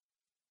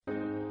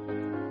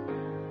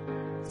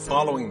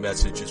following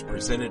message is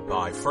presented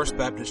by First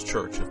Baptist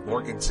Church of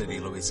Morgan City,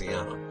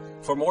 Louisiana.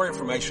 For more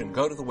information,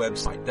 go to the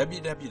website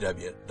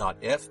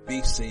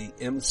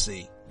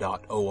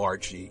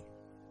www.fbcmc.org.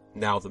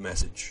 Now the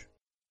message.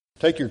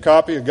 Take your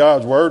copy of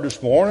God's Word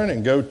this morning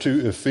and go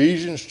to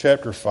Ephesians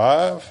chapter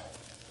 5.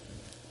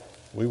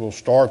 We will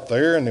start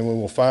there, and then we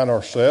will find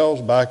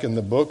ourselves back in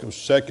the book of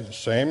 2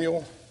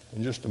 Samuel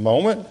in just a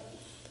moment.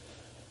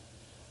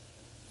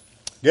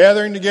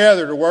 Gathering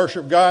together to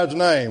worship God's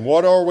name.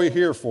 What are we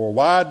here for?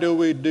 Why do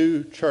we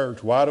do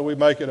church? Why do we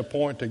make it a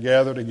point to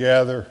gather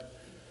together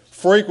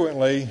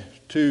frequently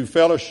to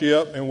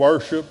fellowship and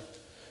worship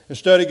and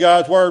study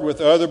God's Word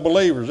with other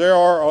believers? There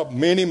are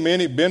many,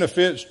 many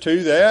benefits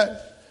to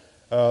that.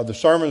 The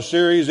sermon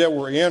series that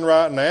we're in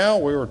right now,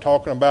 we were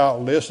talking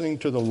about listening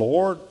to the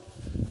Lord.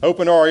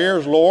 Open our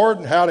ears, Lord,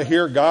 and how to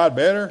hear God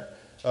better.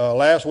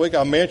 Last week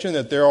I mentioned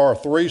that there are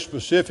 3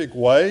 specific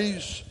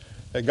ways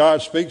that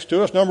God speaks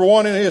to us. Number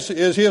one is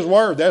His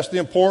Word. That's the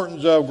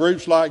importance of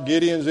groups like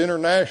Gideon's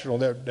International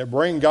that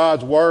bring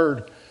God's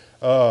Word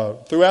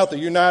throughout the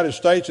United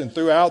States and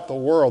throughout the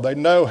world. They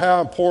know how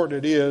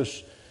important it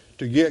is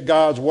to get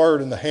God's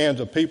Word in the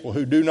hands of people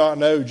who do not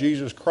know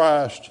Jesus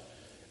Christ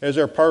as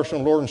their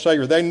personal Lord and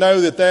Savior. They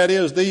know that that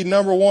is the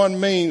number one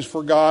means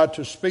for God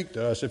to speak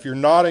to us. If you're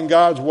not in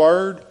God's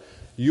Word,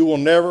 you will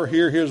never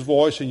hear His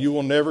voice and you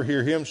will never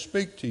hear Him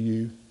speak to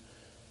you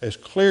as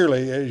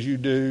clearly as you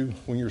do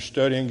when you're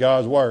studying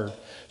God's Word.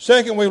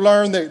 Second, we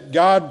learned that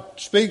God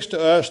speaks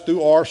to us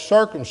through our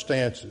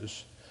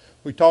circumstances.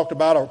 We talked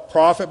about a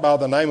prophet by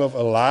the name of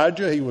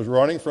Elijah. He was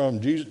running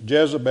from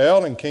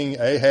Jezebel and King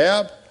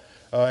Ahab.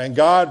 And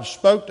God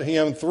spoke to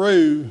him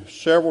through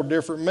several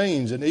different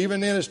means. And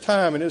even in his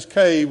time in his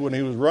cave when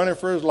he was running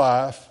for his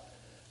life,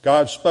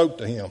 God spoke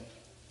to him.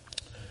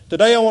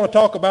 Today I want to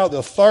talk about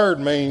the third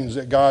means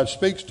that God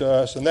speaks to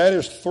us, and that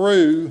is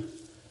through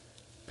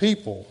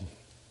people.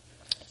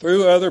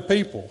 Through other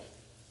people.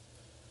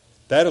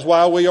 That is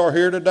why we are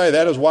here today.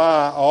 That is why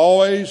I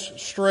always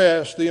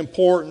stress the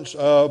importance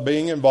of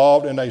being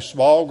involved in a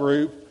small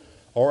group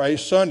or a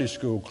Sunday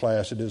school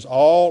class. It is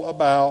all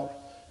about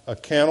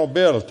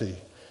accountability.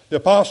 The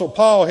Apostle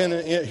Paul,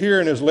 here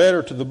in his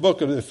letter to the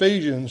book of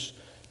Ephesians,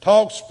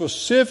 talks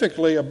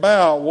specifically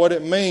about what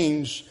it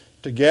means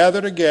to gather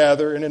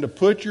together and then to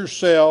put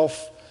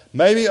yourself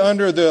maybe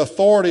under the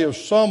authority of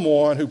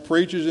someone who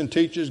preaches and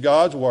teaches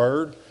God's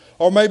Word,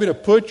 or maybe to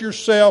put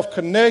yourself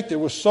connected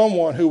with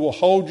someone who will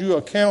hold you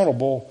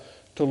accountable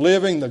to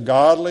living the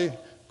godly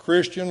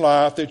Christian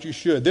life that you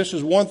should. This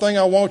is one thing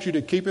I want you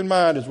to keep in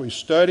mind as we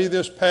study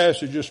this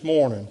passage this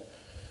morning.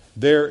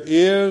 There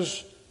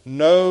is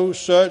no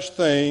such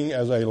thing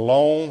as a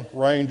Lone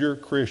Ranger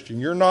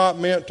Christian. You're not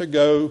meant to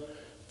go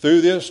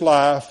through this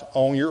life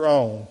on your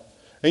own.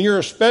 And you're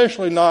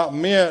especially not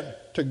meant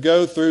to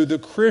go through the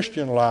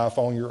Christian life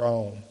on your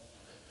own.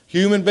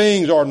 Human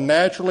beings are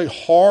naturally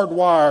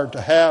hardwired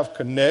to have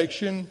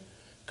connection,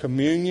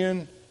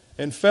 communion,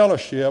 and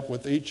fellowship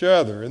with each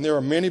other. And there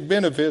are many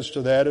benefits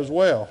to that as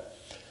well.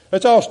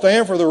 Let's all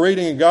stand for the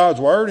reading of God's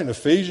Word in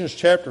Ephesians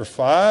chapter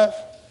 5.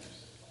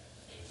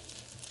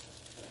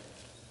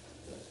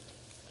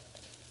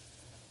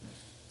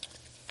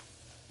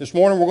 This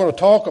morning we're going to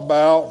talk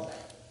about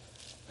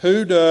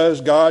who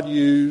does God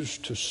use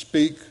to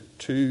speak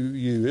to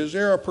you. Is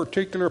there a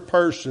particular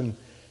person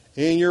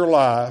in your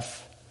life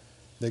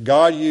that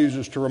God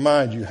uses to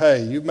remind you,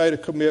 hey, you've made a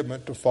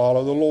commitment to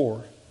follow the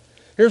Lord?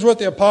 Here's what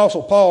the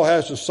Apostle Paul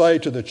has to say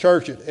to the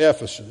church at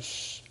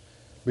Ephesus.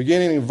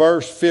 Beginning in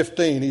verse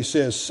 15, he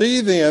says,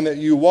 "See then that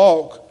you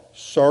walk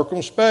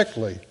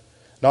circumspectly,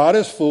 not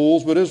as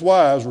fools, but as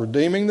wise,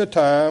 redeeming the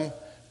time,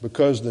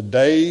 because the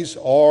days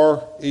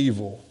are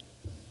evil.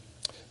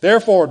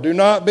 Therefore, do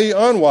not be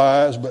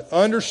unwise, but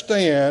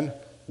understand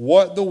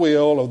what the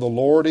will of the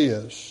Lord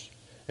is.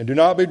 And do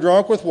not be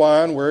drunk with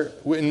wine,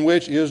 in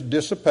which is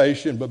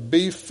dissipation, but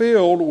be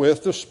filled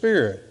with the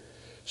Spirit,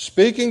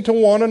 speaking to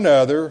one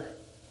another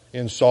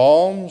in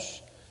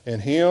psalms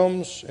and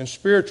hymns and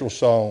spiritual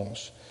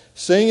songs,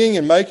 singing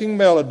and making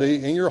melody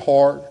in your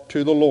heart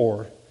to the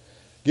Lord,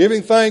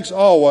 giving thanks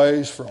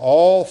always for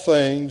all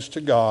things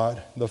to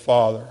God the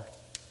Father,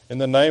 in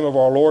the name of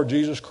our Lord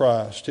Jesus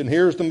Christ." And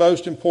here's the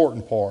most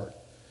important part: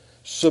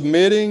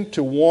 submitting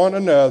to one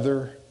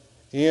another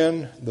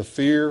in the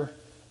fear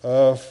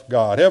of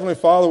God. Heavenly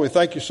Father, we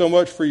thank you so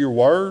much for your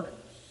Word.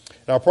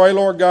 And I pray,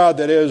 Lord God,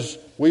 that as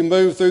we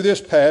move through this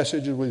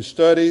passage, as we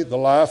study the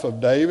life of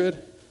David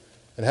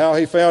and how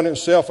he found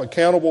himself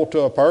accountable to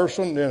a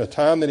person in a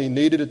time that he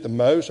needed it the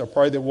most, I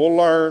pray that we'll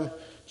learn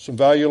some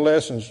valuable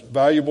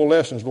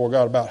lessons, Lord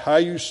God, about how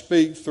you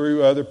speak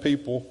through other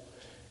people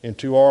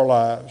into our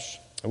lives.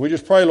 And we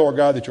just pray, Lord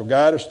God, that you'll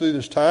guide us through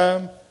this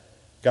time,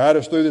 guide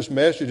us through this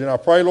message. And I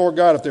pray, Lord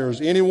God, if there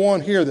is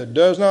anyone here that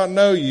does not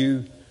know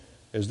you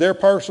as their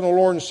personal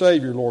Lord and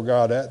Savior, Lord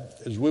God,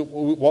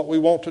 what we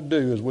want to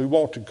do is we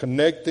want to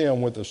connect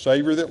them with the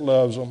Savior that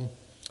loves them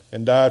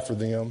and died for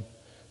them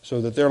so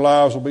that their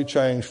lives will be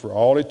changed for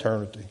all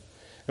eternity.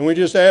 And we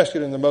just ask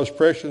it in the most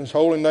precious and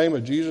holy name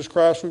of Jesus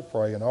Christ we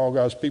pray. And all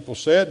God's people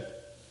said,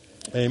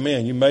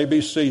 Amen. You may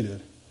be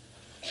seated.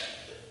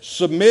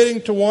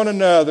 Submitting to one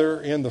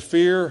another in the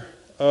fear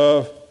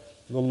of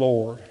the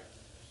Lord.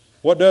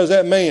 What does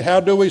that mean? How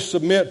do we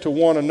submit to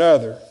one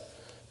another?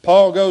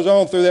 Paul goes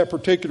on through that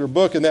particular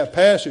book in that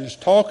passage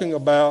talking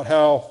about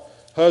how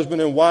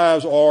husband and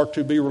wives are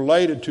to be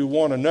related to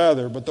one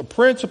another. But the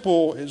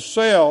principle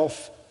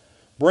itself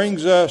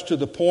brings us to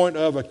the point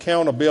of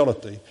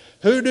accountability.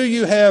 Who do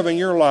you have in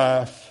your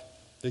life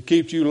that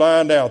keeps you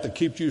lined out, that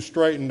keeps you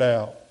straightened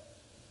out?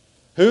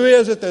 Who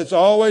is it that's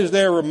always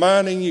there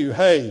reminding you,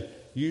 hey,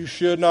 you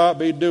should not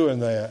be doing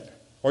that,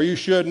 or you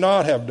should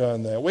not have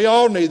done that? We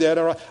all need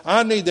that.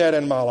 I need that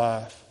in my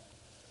life.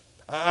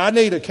 I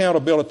need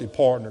accountability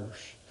partners.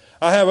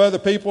 I have other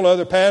people,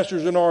 other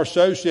pastors in our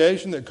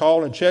association that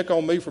call and check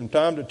on me from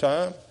time to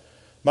time.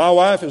 My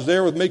wife is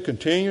there with me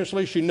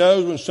continuously. She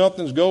knows when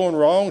something's going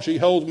wrong. She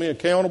holds me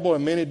accountable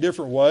in many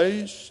different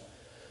ways.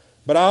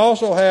 But I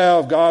also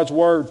have God's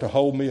Word to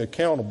hold me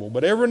accountable.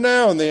 But every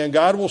now and then,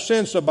 God will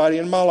send somebody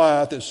in my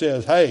life that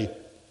says, hey,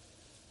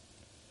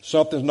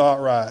 something's not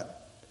right.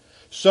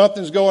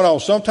 Something's going on.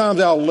 Sometimes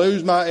I'll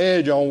lose my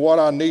edge on what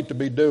I need to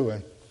be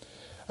doing.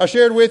 I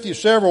shared with you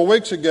several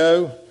weeks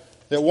ago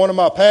that one of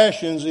my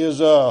passions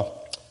is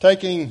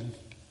taking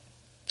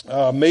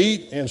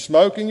meat and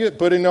smoking it,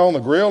 putting it on the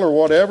grill or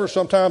whatever.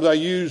 Sometimes I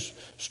use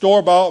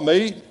store-bought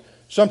meat.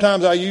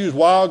 Sometimes I use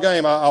wild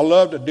game. I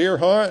love to deer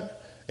hunt.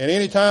 And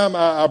anytime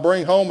I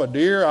bring home a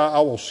deer, I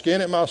will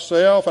skin it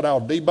myself and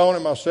I'll debone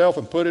it myself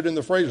and put it in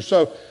the freezer.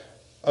 So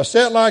a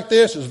set like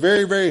this is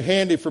very, very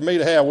handy for me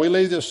to have. We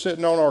leave this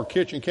sitting on our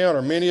kitchen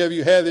counter. Many of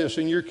you have this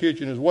in your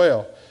kitchen as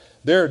well.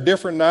 There are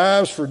different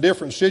knives for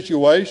different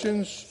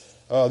situations.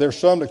 There's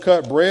some to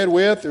cut bread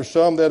with. There's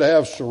some that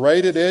have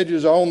serrated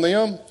edges on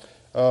them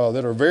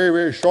that are very,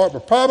 very sharp.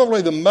 But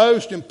probably the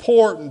most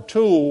important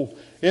tool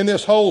in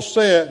this whole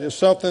set is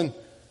something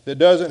that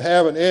doesn't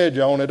have an edge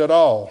on it at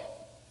all.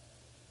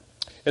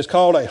 It's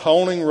called a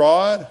honing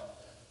rod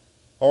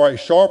or a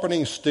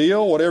sharpening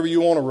steel, whatever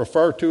you want to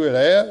refer to it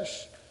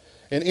as.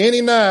 And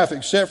any knife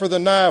except for the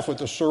knife with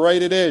the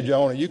serrated edge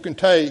on it, you can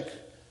take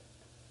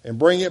and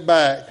bring it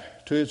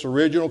back to its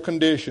original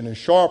condition and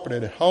sharpen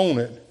it and hone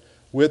it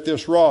with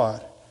this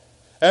rod.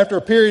 After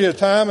a period of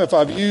time, if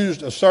I've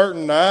used a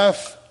certain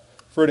knife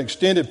for an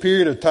extended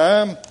period of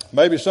time,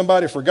 maybe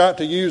somebody forgot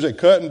to use a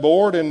cutting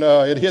board and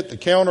it hit the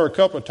counter a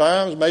couple of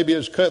times, maybe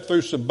it's cut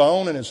through some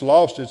bone and it's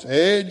lost its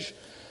edge.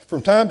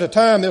 From time to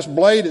time, this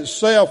blade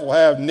itself will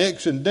have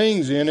nicks and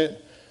dings in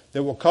it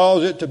that will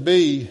cause it to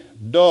be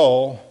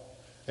dull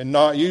and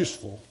not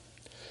useful.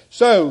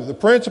 So the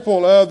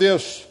principle of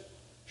this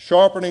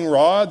sharpening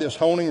rod, this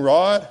honing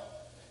rod,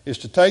 is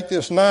to take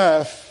this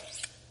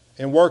knife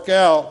and work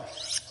out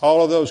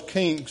all of those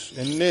kinks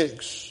and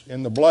nicks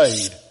in the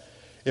blade.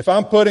 If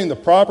I'm putting the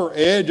proper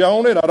edge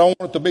on it, I don't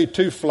want it to be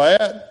too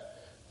flat,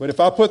 but if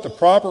I put the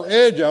proper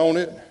edge on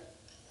it,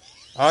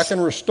 I can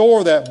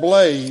restore that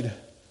blade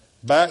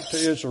back to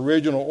its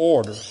original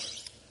order.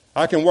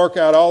 I can work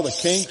out all the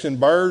kinks and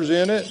burrs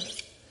in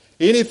it.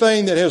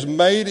 Anything that has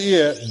made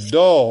it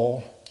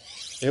dull,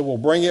 it will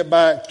bring it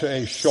back to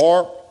a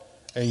sharp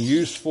and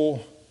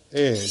useful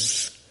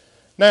edge.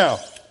 Now,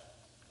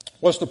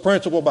 what's the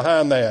principle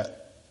behind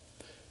that?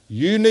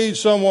 You need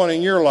someone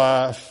in your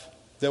life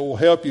that will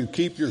help you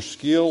keep your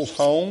skills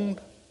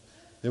honed,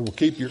 that will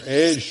keep your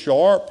edge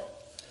sharp.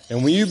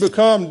 And when you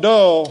become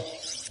dull,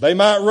 they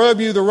might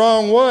rub you the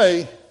wrong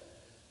way,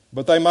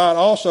 but they might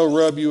also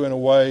rub you in a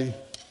way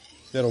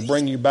that'll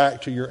bring you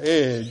back to your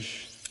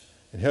edge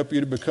and help you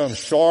to become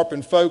sharp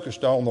and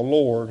focused on the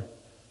Lord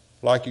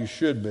like you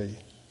should be.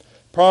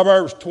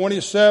 Proverbs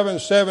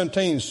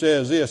 27:17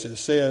 says this. It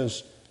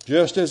says,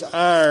 just as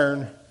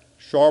iron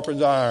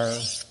sharpens iron,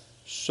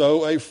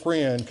 so a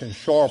friend can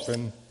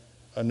sharpen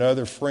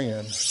another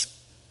friend.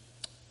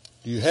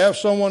 Do you have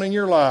someone in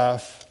your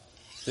life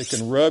that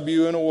can rub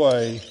you in a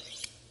way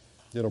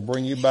that'll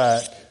bring you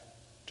back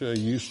to a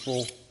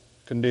useful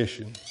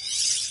condition?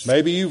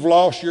 Maybe you've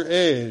lost your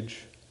edge.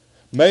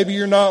 Maybe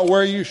you're not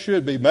where you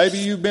should be. Maybe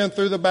you've been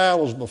through the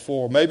battles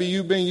before. Maybe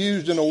you've been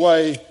used in a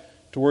way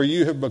to where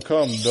you have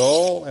become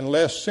dull and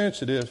less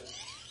sensitive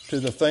to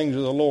the things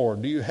of the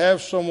Lord. Do you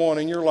have someone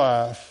in your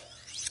life,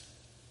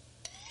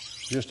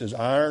 just as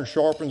iron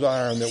sharpens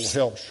iron, that will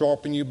help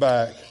sharpen you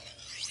back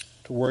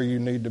to where you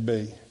need to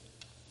be?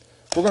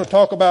 We're going to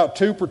talk about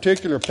two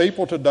particular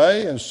people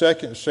today in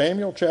 2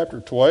 Samuel chapter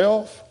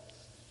 12.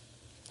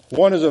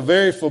 One is a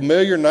very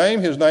familiar name.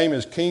 His name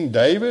is King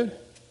David.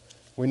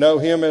 We know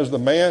him as the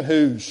man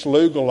who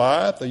slew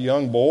Goliath, a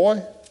young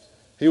boy.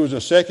 He was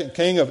the second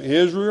king of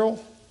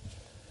Israel.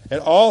 And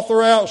all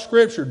throughout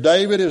Scripture,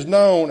 David is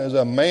known as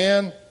a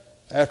man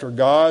after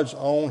God's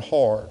own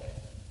heart.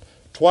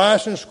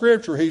 Twice in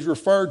Scripture, he's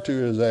referred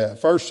to as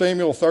that. 1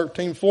 Samuel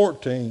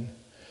 13:14.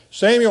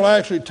 Samuel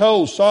actually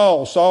told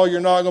Saul, Saul,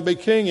 you're not going to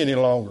be king any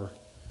longer.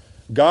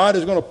 God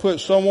is going to put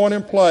someone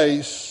in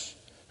place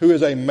who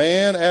is a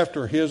man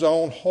after his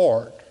own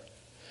heart.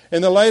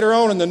 And then later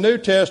on in the New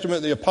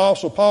Testament, the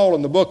Apostle Paul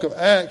in the book of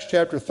Acts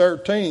chapter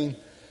 13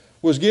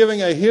 was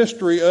giving a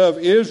history of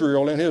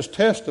Israel in his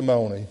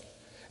testimony.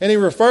 And he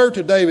referred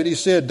to David. He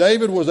said,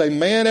 David was a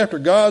man after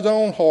God's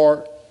own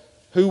heart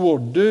who will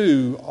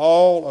do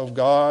all of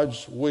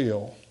God's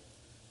will.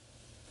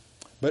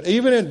 But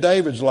even in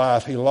David's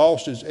life, he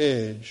lost his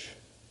edge.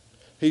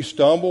 He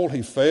stumbled,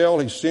 he fell,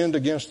 he sinned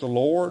against the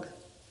Lord.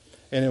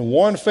 And in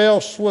one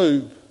fell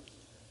swoop,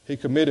 he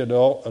committed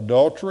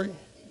adultery,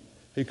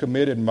 he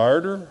committed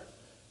murder,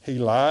 he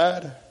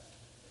lied.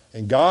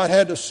 And God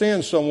had to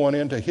send someone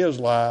into his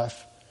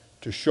life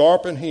to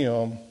sharpen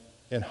him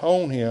and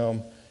hone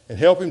him and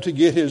help him to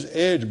get his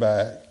edge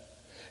back.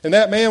 And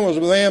that man was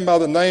a man by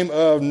the name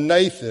of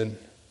Nathan.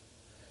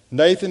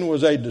 Nathan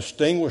was a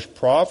distinguished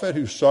prophet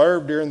who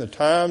served during the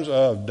times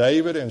of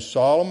David and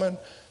Solomon.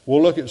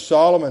 We'll look at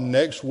Solomon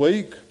next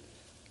week,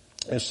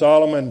 as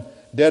Solomon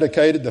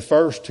dedicated the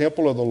first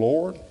temple of the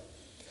Lord.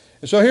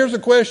 And so here's the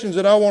questions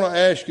that I want to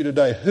ask you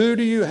today. Who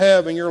do you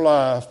have in your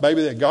life,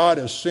 maybe that God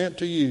has sent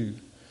to you?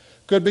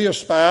 Could be a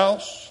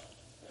spouse,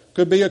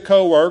 could be a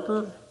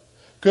co-worker,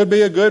 could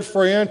be a good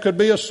friend, could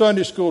be a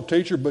Sunday school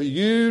teacher, but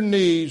you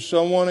need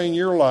someone in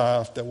your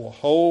life that will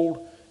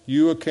hold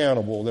you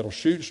accountable, that'll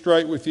shoot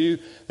straight with you,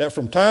 that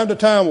from time to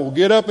time will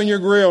get up in your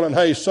grill and,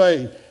 hey,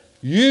 say,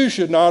 you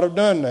should not have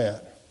done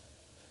that.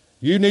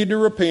 You need to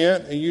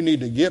repent and you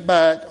need to get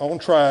back on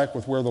track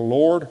with where the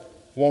Lord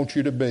wants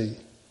you to be.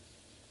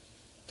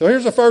 So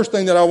here's the first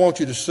thing that I want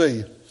you to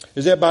see,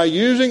 is that by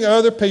using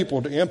other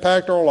people to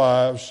impact our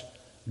lives,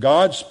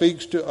 God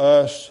speaks to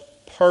us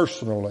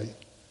personally.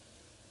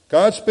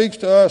 God speaks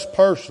to us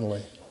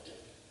personally.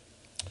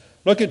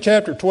 Look at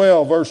chapter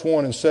 12, verse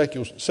 1 in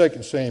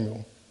 2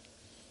 Samuel.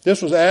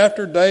 This was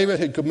after David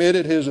had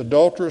committed his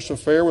adulterous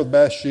affair with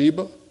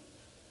Bathsheba.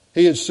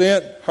 He had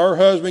sent her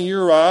husband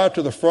Uriah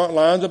to the front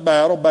lines of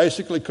battle,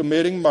 basically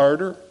committing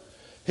murder.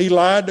 He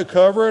lied to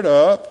cover it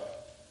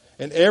up,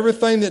 and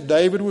everything that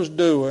David was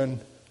doing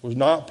was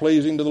not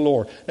pleasing to the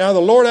Lord. Now, the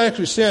Lord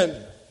actually sent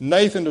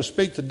Nathan to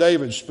speak to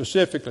David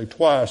specifically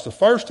twice. The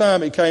first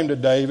time he came to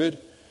David,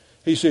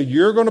 he said,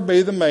 you're going to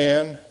be the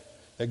man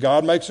that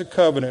God makes a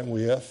covenant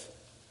with.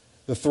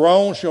 The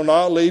throne shall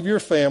not leave your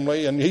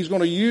family, and he's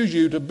going to use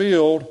you to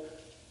build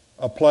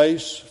a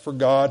place for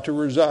God to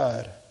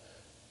reside.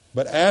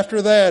 But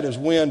after that is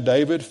when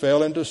David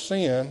fell into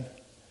sin,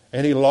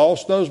 and he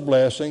lost those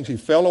blessings. He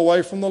fell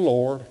away from the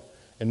Lord,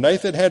 and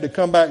Nathan had to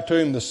come back to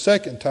him the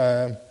second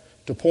time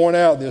to point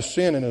out this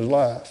sin in his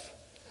life.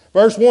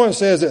 Verse 1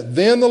 says that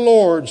then the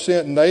Lord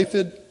sent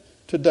Nathan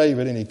to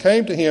David, and he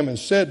came to him and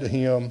said to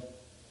him,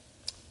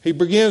 he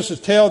begins to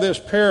tell this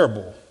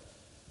parable.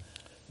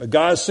 But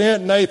God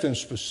sent Nathan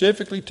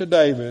specifically to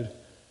David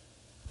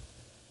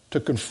to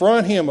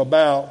confront him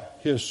about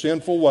his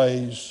sinful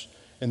ways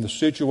and the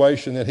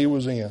situation that he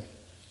was in.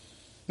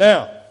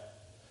 Now,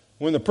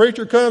 when the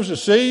preacher comes to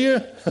see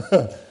you,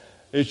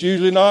 it's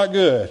usually not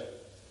good.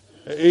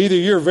 Either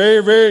you're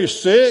very, very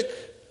sick,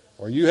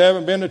 or you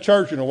haven't been to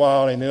church in a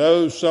while and you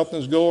know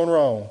something's going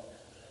wrong.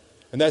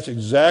 And that's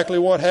exactly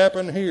what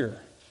happened here.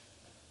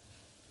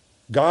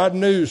 God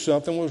knew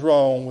something was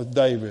wrong with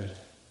David.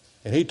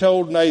 And he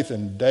told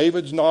Nathan,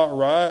 David's not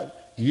right.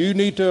 You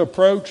need to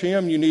approach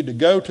him. You need to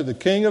go to the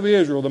king of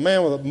Israel, the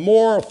man with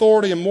more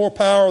authority and more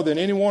power than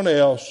anyone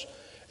else.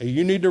 And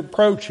you need to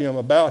approach him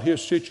about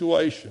his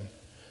situation.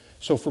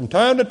 So from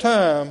time to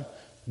time,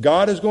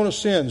 God is going to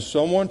send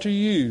someone to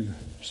you.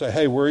 Say,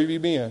 hey, where have you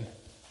been?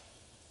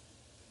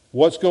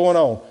 What's going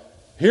on?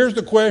 Here's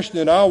the question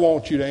that I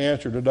want you to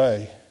answer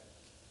today.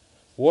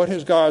 What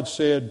has God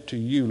said to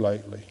you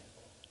lately?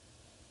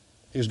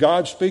 Is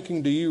God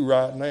speaking to you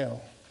right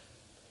now?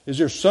 Is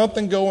there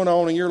something going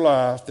on in your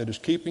life that is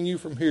keeping you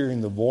from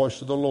hearing the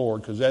voice of the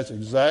Lord? Because that's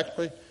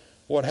exactly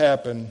what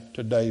happened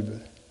to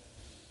David.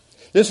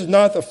 This is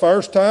not the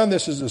first time.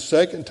 This is the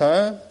second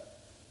time.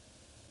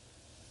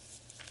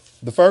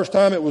 The first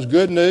time it was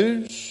good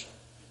news.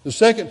 The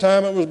second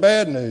time it was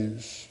bad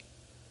news.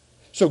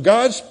 So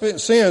God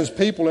sends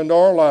people into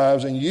our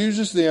lives and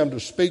uses them to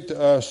speak to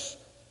us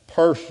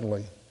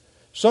personally.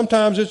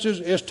 Sometimes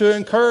it's to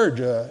encourage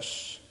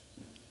us.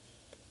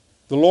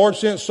 The Lord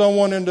sent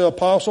someone into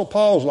Apostle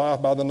Paul's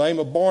life by the name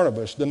of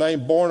Barnabas. The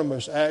name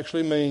Barnabas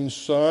actually means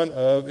son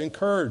of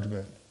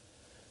encouragement,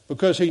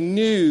 because he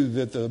knew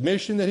that the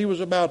mission that he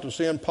was about to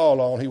send Paul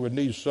on, he would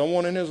need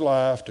someone in his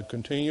life to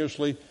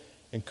continuously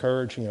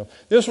encourage him.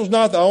 This was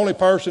not the only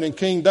person in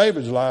King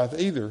David's life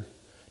either.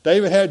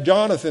 David had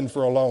Jonathan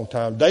for a long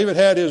time. David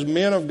had his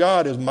men of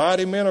God, his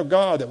mighty men of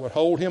God that would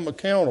hold him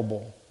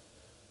accountable.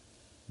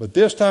 But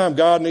this time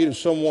God needed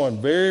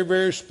someone very,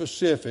 very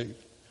specific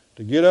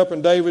to get up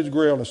in David's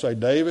grill and say,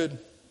 David,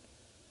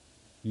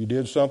 you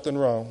did something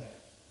wrong.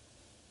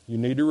 You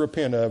need to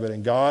repent of it,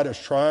 and God is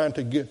trying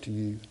to get to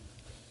you.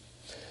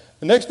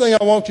 The next thing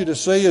I want you to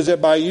see is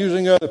that by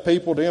using other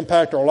people to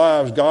impact our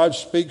lives, God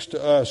speaks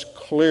to us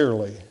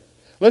clearly.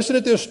 Listen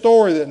to this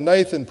story that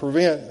Nathan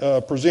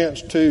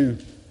presents to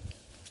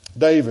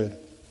David.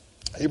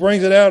 He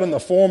brings it out in the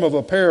form of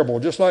a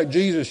parable, just like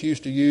Jesus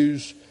used to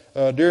use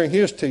during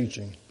his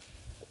teaching.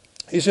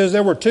 He says,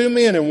 there were two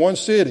men in one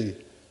city.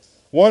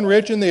 one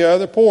rich and the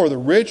other poor. The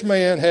rich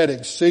man had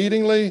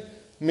exceedingly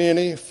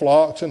many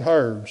flocks and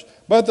herds,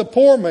 but the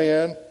poor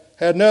man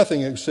had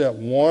nothing except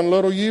one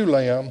little ewe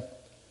lamb,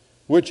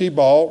 which he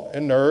bought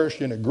and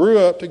nourished, and it grew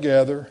up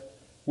together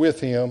with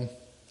him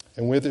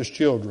and with his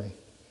children.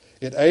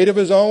 It ate of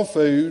his own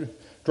food,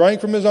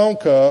 drank from his own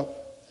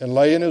cup, and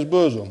lay in his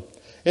bosom.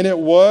 And it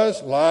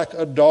was like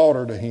a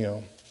daughter to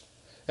him.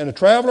 And a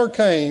traveler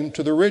came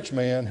to the rich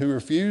man, who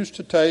refused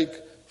to take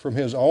from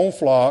his own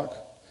flock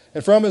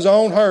and from his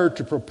own herd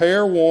to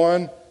prepare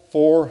one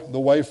for the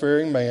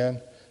wayfaring man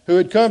who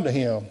had come to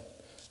him.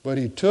 But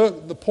he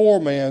took the poor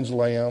man's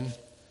lamb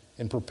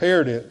and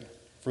prepared it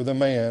for the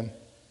man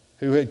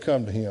who had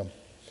come to him.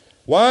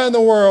 Why in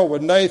the world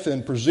would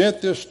Nathan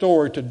present this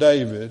story to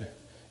David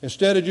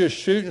instead of just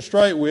shooting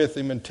straight with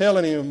him and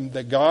telling him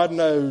that God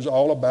knows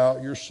all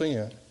about your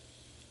sin?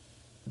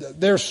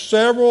 There's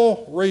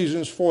several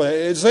reasons for that.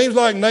 It seems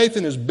like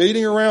Nathan is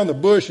beating around the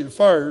bush at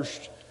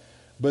first,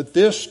 but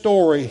this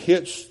story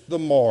hits the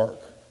mark.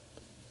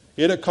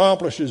 It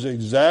accomplishes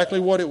exactly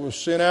what it was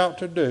sent out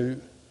to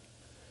do.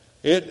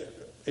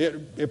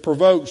 It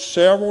provokes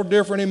several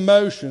different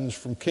emotions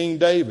from King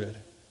David.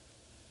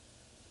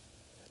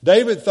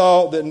 David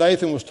thought that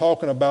Nathan was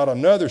talking about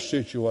another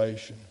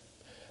situation.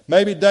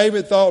 Maybe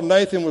David thought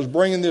Nathan was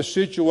bringing this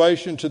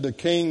situation to the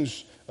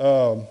king's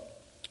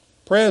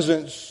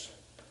presence,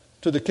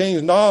 to the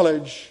king's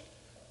knowledge,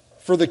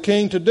 for the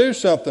king to do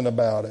something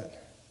about it.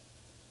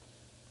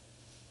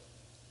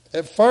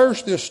 At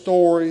first, this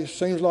story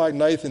seems like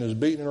Nathan is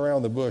beating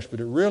around the bush, but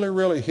it really,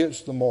 really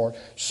hits the mark.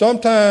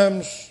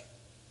 Sometimes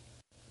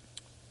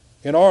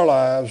in our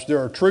lives,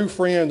 there are true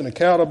friends and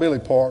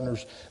accountability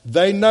partners.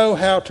 They know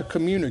how to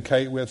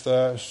communicate with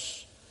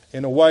us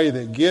in a way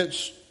that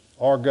gets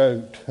our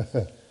goat,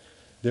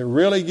 that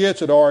really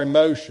gets at our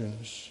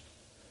emotions,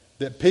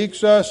 that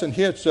piques us and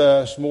hits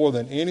us more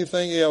than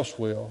anything else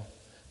will.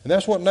 And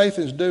that's what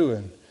Nathan's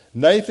doing.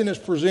 Nathan is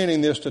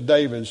presenting this to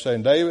David,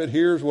 saying, David,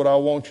 here's what I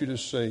want you to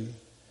see.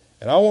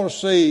 And I want to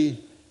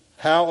see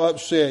how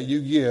upset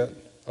you get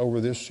over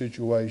this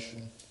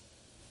situation.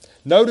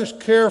 Notice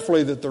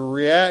carefully that the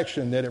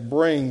reaction that it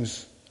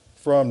brings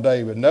from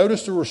David.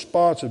 Notice the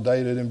response of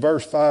David in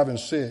verse 5 and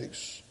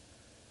 6.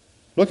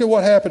 Look at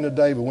what happened to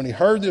David when he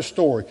heard this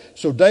story.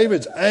 So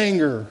David's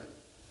anger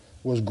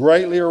was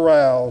greatly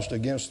aroused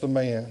against the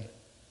man.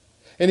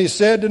 And he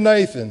said to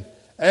Nathan,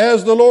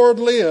 as the Lord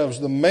lives,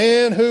 the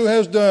man who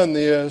has done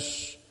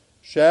this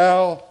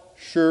shall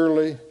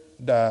surely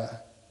die.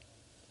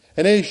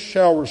 And he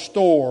shall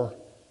restore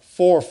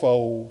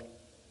fourfold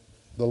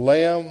the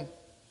lamb,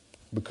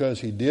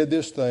 because he did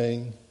this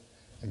thing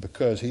and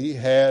because he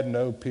had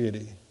no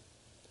pity.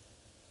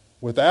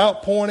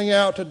 Without pointing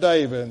out to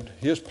David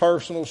his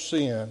personal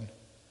sin,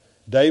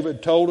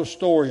 David told a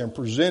story and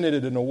presented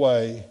it in a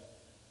way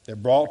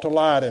that brought to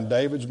light in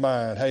David's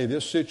mind, hey,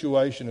 this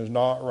situation is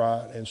not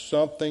right and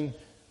something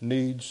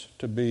needs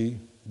to be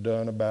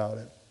done about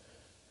it.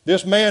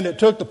 This man that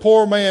took the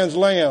poor man's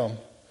lamb,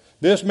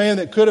 this man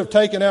that could have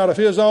taken out of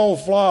his own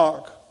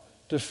flock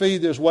to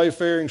feed this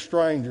wayfaring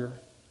stranger,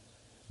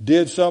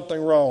 did something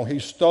wrong. He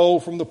stole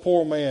from the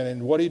poor man,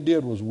 and what he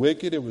did was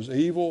wicked, it was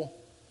evil.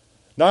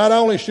 Not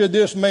only should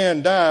this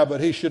man die,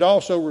 but he should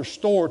also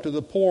restore to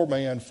the poor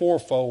man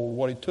fourfold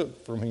what he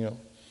took from him.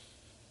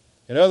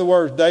 In other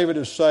words, David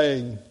is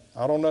saying,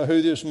 I don't know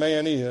who this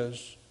man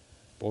is,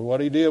 but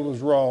what he did was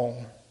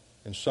wrong,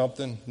 and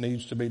something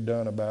needs to be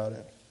done about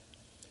it.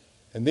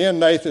 And then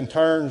Nathan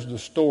turns the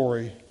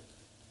story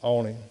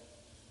on him.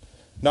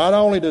 Not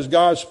only does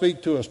God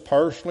speak to us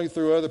personally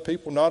through other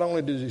people, not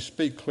only does he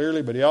speak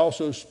clearly, but he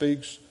also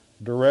speaks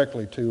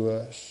directly to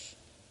us.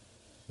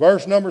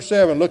 Verse number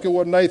 7, look at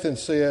what Nathan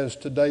says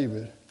to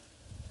David.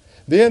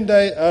 Then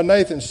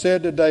Nathan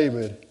said to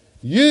David,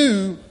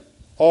 you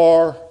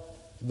are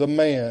the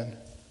man.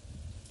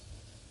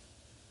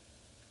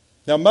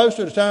 Now, most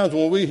of the times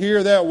when we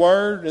hear that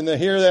word and then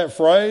hear that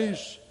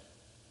phrase,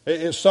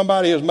 it's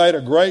somebody has made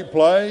a great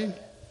play.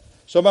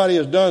 Somebody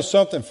has done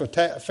something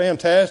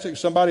fantastic.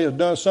 Somebody has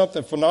done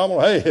something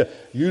phenomenal. Hey,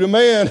 you the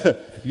man.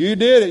 You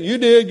did it. You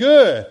did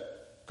good.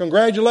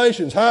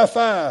 Congratulations. High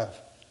five.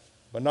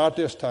 But not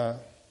this time.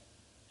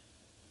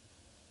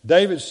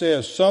 David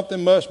says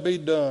something must be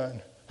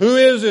done. Who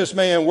is this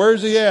man?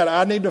 Where's he at?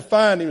 I need to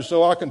find him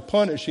so I can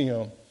punish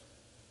him.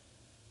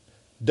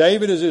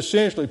 David is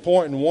essentially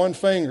pointing one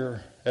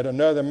finger at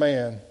another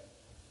man,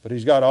 but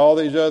he's got all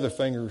these other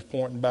fingers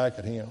pointing back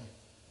at him.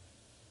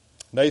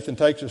 Nathan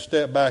takes a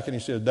step back and he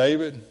says,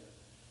 David,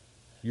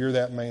 you're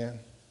that man.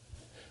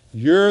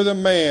 You're the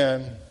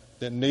man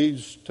that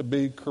needs to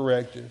be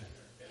corrected.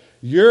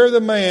 You're the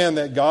man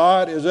that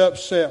God is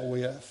upset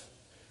with.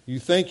 You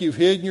think you've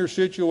hidden your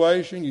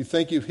situation. You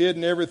think you've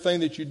hidden everything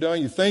that you've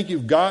done. You think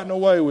you've gotten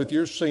away with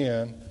your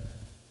sin.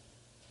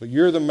 But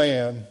you're the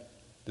man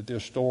that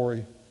this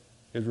story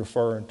is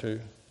referring to.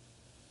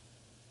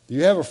 Do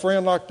you have a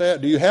friend like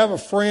that? Do you have a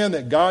friend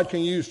that God can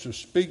use to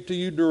speak to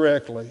you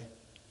directly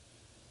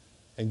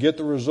and get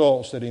the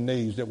results that he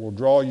needs that will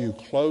draw you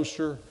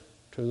closer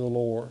to the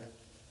Lord?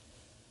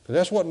 Because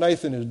that's what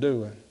Nathan is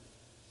doing.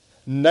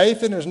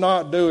 Nathan is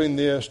not doing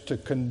this to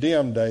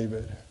condemn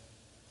David.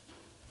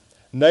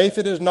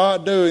 Nathan is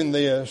not doing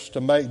this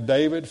to make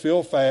David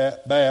feel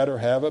bad or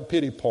have a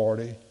pity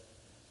party.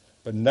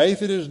 But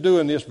Nathan is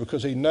doing this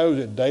because he knows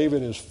that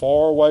David is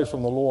far away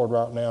from the Lord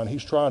right now, and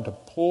he's trying to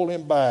pull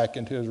him back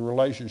into his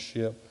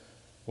relationship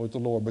with the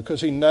Lord,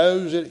 because he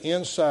knows that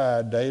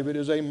inside David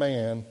is a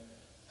man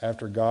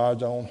after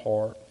God's own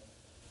heart.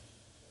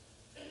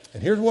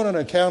 And here's what an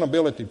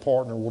accountability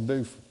partner will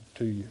do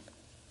to you.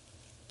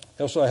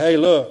 He'll say, hey,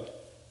 look,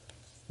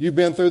 you've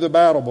been through the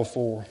battle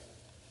before.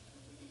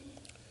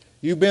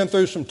 You've been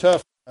through some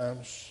tough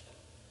times.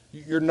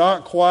 You're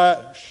not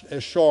quite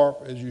as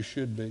sharp as you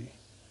should be.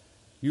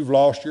 You've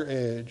lost your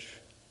edge.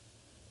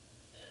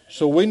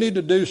 So we need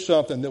to do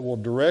something that will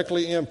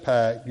directly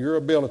impact your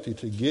ability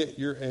to get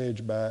your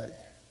edge back.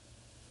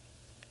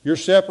 You're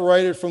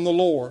separated from the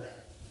Lord.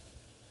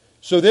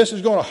 So this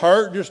is going to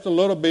hurt just a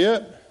little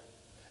bit.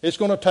 It's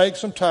going to take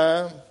some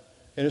time,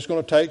 and it's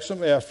going to take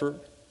some effort.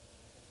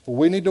 But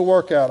we need to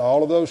work out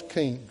all of those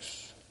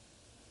kinks.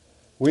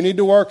 We need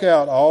to work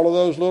out all of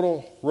those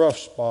little rough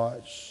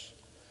spots.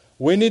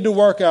 We need to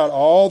work out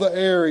all the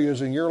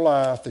areas in your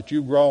life that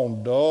you've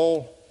grown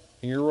dull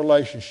in your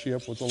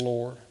relationship with the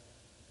Lord.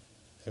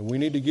 And we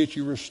need to get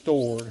you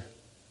restored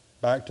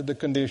back to the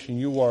condition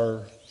you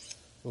were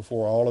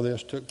before all of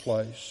this took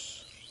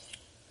place.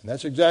 And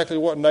that's exactly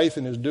what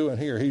Nathan is doing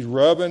here. He's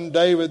rubbing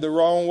David the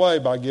wrong way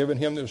by giving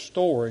him this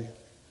story.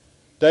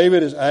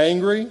 David is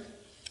angry.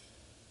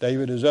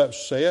 David is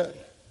upset.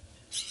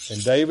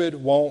 And David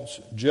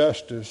wants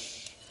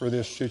justice for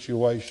this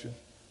situation.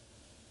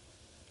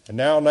 And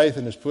now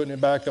Nathan is putting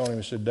it back on him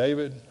and said,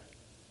 David,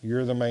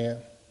 you're the man.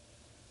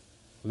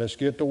 Let's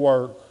get to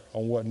work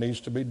on what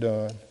needs to be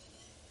done.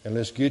 And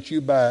let's get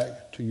you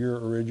back to your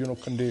original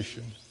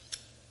condition.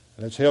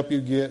 And let's help you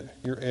get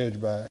your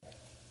edge back.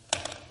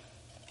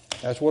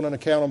 That's what an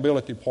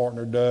accountability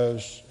partner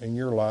does in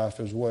your life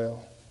as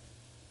well.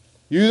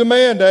 You the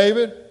man,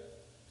 David.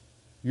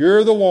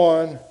 You're the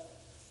one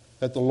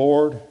that the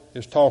Lord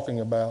is talking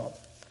about.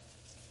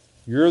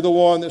 You're the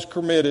one that's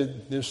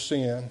committed this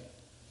sin.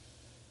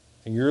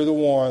 And you're the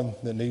one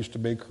that needs to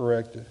be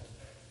corrected.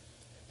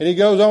 And he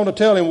goes on to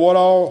tell him what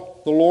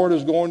all the Lord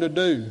is going to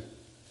do.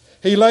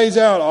 He lays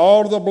out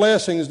all of the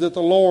blessings that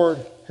the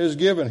Lord has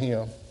given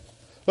him.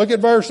 Look at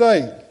verse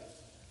 8.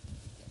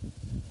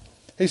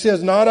 He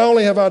says, not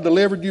only have I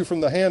delivered you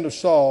from the hand of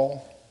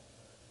Saul,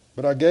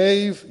 but I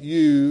gave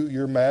you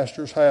your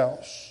master's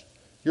house,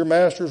 your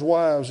master's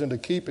wives into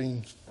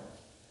keeping,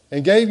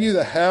 and gave you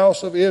the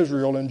house of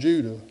Israel and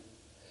Judah.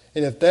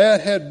 And if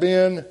that had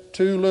been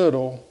too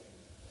little,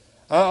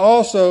 I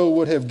also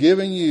would have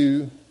given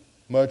you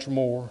much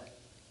more.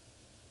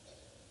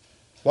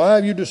 Why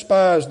have you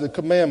despised the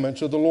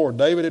commandments of the Lord?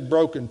 David had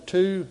broken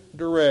two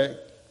direct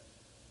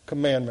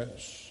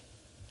commandments.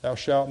 Thou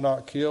shalt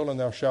not kill, and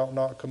thou shalt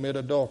not commit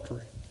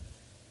adultery.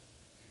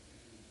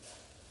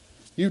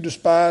 You've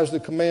despised the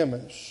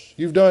commandments.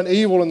 You've done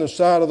evil in the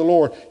sight of the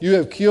Lord. You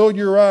have killed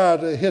Uriah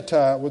the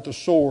Hittite with the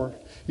sword.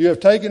 You have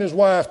taken his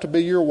wife to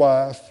be your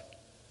wife,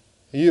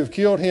 and you have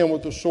killed him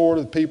with the sword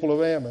of the people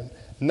of Ammon.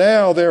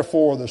 Now,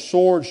 therefore, the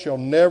sword shall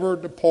never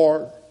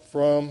depart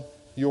from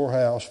your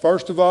house.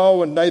 First of all,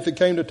 when Nathan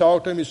came to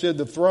talk to him, he said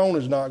the throne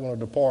is not going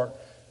to depart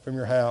from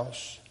your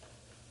house.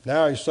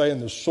 Now he's saying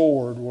the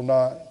sword will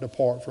not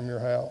depart from your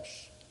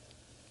house.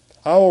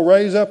 I will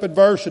raise up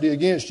adversity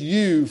against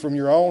you from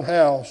your own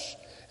house,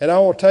 and I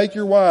will take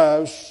your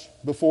wives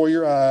before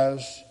your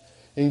eyes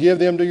and give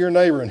them to your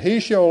neighbor. And he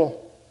shall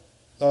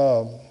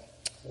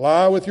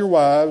lie with your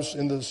wives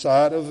in the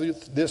sight of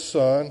this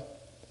son.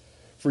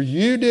 For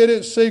you did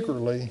it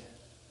secretly,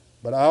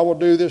 but I will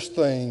do this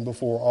thing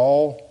before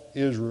all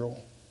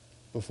Israel,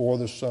 before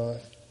the sun.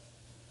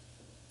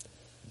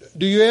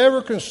 Do you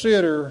ever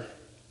consider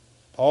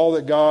all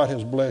that God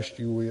has blessed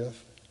you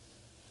with?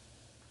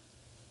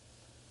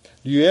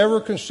 Do you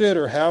ever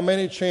consider how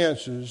many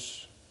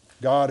chances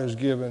God has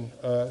given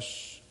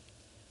us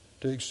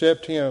to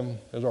accept Him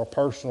as our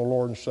personal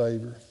Lord and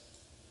Savior?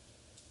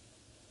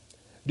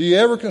 Do you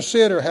ever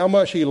consider how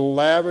much He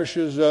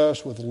lavishes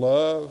us with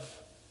love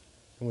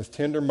and with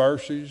tender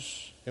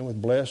mercies and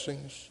with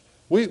blessings?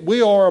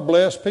 We are a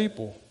blessed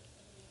people.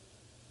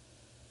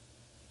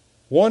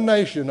 One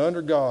nation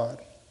under God.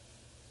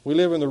 We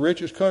live in the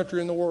richest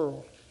country in the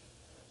world.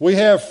 We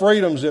have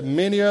freedoms that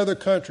many other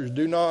countries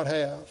do not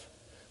have.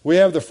 We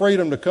have the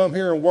freedom to come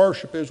here and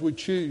worship as we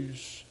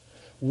choose.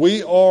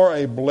 We are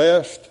a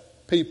blessed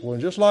people.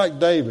 And just like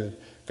David,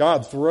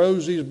 God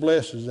throws these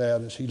blessings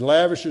at us. He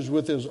lavishes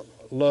with His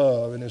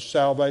love and His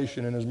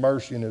salvation and His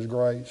mercy and His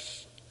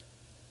grace.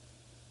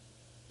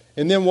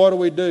 And then what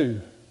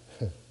do?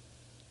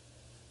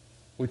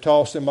 We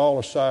toss them all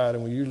aside,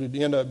 and we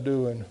usually end up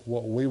doing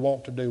what we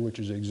want to do, which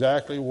is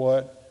exactly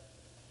what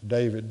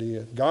David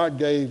did. God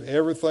gave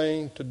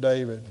everything to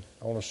David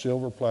on a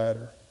silver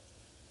platter.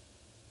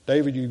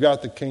 David, you've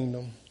got the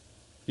kingdom.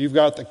 You've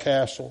got the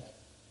castle.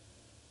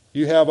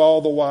 You have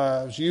all the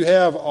wives. You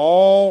have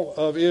all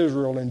of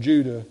Israel and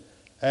Judah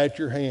at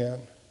your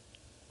hand,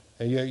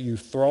 and yet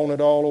you've thrown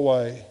it all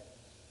away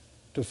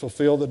to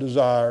fulfill the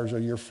desires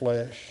of your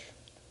flesh.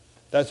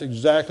 That's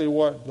exactly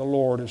what the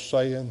Lord is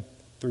saying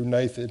through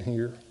Nathan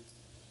here.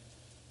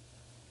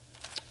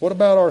 What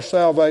about our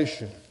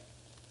salvation?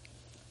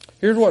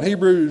 Here's what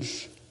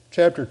Hebrews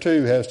chapter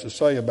 2 has to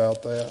say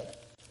about that.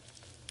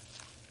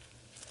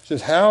 It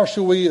says, how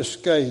shall we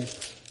escape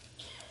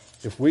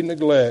if we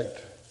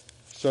neglect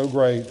so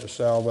great a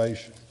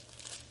salvation?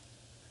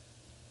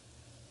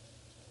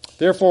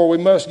 Therefore, we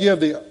must give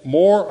the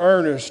more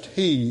earnest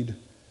heed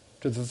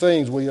to the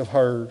things we have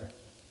heard,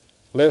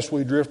 lest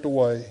we drift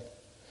away.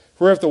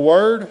 For if the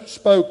word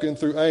spoken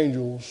through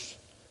angels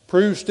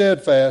proved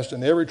steadfast,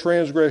 and every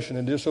transgression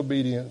and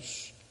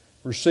disobedience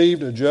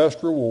received a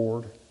just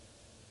reward,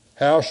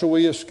 how shall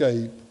we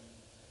escape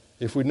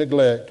if we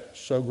neglect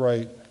so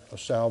great a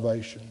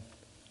salvation?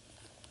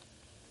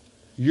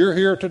 You're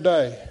here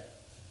today.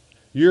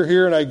 You're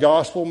hearing a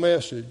gospel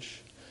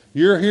message.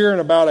 You're hearing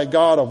about a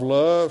God of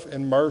love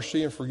and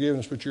mercy and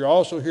forgiveness, but you're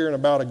also hearing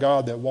about a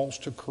God that wants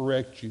to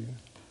correct you.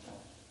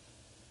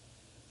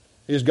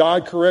 Is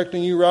God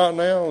correcting you right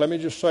now? Let me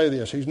just say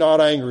this. He's not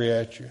angry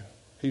at you.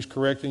 He's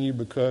correcting you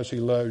because He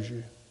loves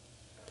you.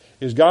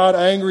 Is God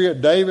angry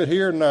at David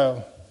here?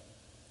 No.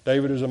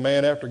 David is a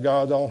man after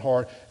God's own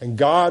heart, and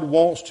God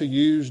wants to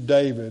use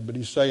David, but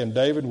He's saying,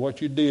 David,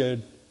 what you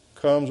did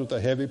comes with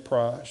a heavy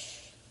price.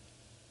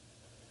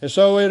 And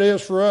so it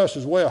is for us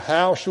as well.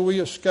 How shall we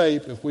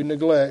escape if we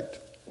neglect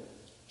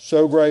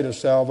so great a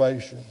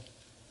salvation?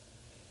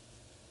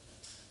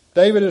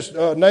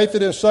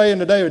 Nathan is saying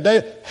to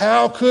David,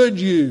 how could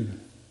you?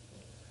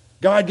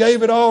 God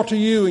gave it all to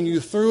you and you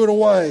threw it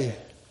away.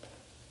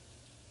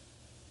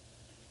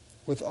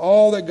 With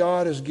all that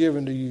God has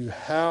given to you,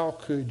 how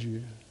could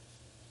you?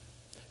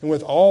 And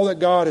with all that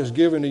God has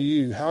given to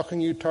you, how can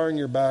you turn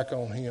your back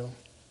on Him?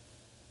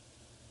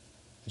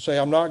 And say,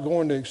 I'm not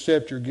going to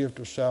accept your gift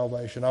of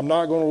salvation. I'm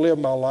not going to live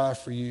my life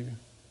for you.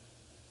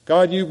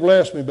 God, you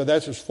blessed me, but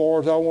that's as far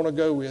as I want to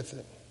go with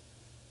it.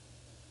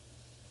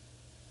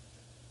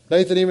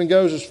 Nathan even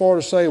goes as far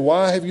to say,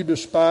 why have you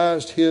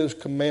despised His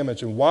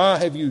commandments? And why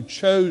have you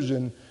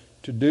chosen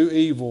to do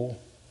evil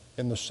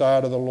in the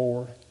sight of the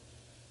Lord?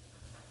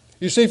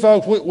 You see,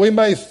 folks, we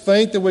may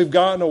think that we've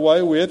gotten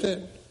away with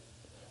it.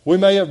 We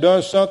may have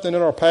done something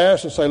in our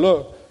past and say,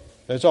 look,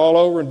 that's all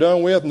over and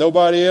done with.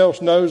 Nobody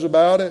else knows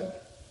about it.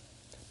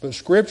 But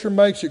Scripture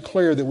makes it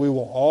clear that we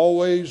will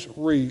always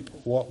reap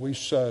what we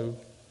sow.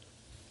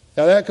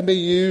 Now that can be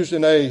used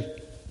in a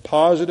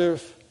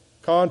positive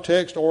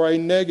context or a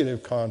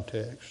negative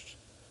context.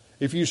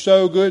 If you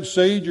sow good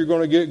seed, you're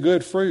going to get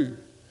good fruit.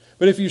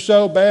 But if you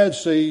sow bad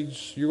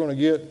seeds, you're going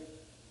to get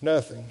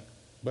nothing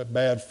but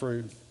bad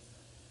fruit.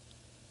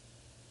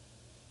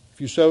 If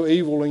you sow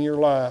evil in your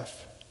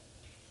life,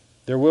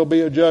 there will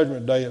be a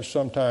judgment day at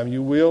some time.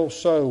 You will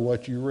sow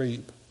what you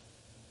reap.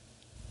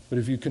 But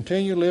if you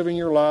continue living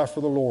your life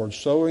for the Lord,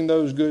 sowing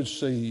those good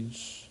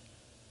seeds,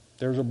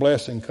 there's a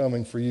blessing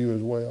coming for you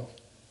as well.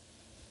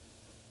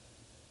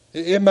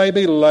 It may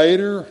be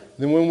later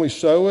than when we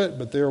sow it,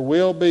 but there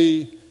will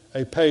be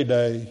a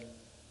payday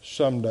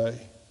someday.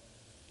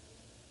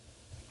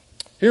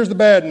 Here's the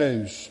bad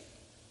news.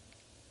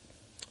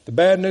 The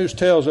bad news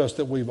tells us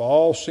that we've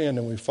all sinned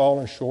and we've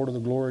fallen short of the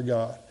glory of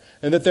God.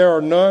 And that there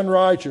are none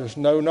righteous,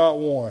 no, not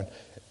one.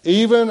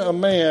 Even a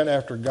man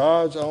after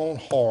God's own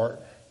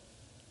heart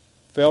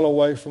fell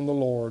away from the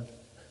Lord,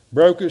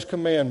 broke His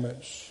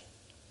commandments.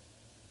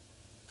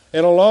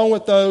 And along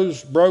with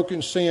those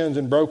broken sins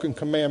and broken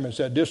commandments,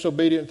 that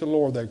disobedience to the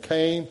Lord, there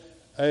came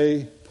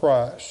a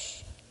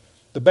price.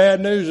 The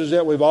bad news is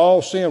that we've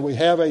all sinned. We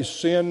have a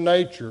sin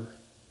nature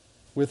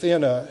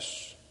within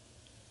us.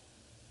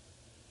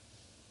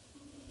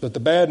 But the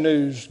bad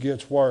news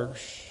gets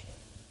worse.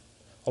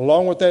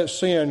 Along with that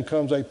sin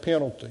comes a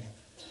penalty.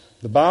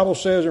 The Bible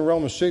says in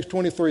Romans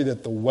 6:23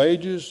 that the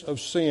wages of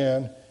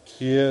sin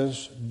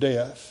is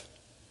death.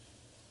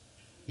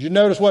 Did you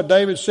notice what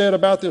David said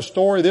about this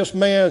story? This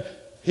man,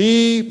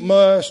 he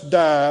must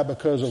die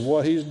because of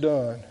what he's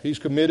done. He's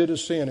committed a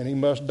sin and he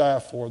must die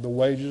for it. The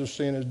wages of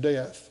sin is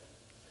death.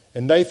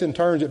 And Nathan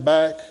turns it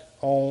back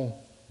on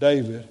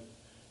David.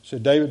 He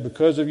said, David,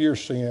 because of your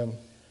sin,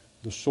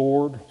 the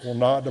sword will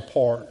not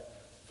depart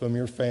from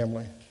your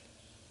family.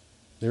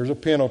 There's a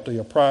penalty,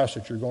 a price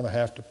that you're going to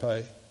have to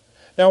pay.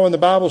 Now, when the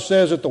Bible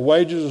says that the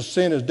wages of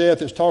sin is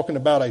death, it's talking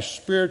about a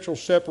spiritual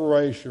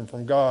separation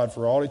from God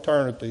for all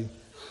eternity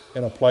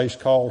in a place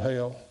called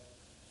hell.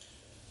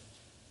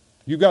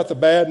 You got the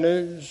bad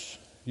news.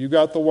 You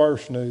got the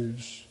worst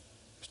news.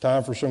 It's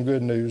time for some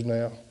good news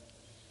now.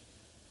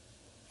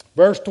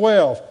 Verse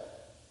 12.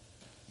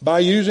 By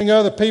using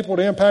other people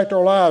to impact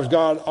our lives,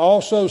 God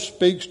also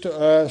speaks to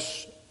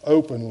us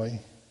openly.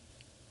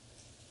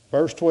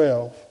 Verse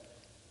 12.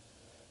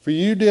 For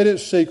you did it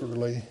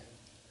secretly,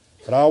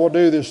 but I will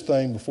do this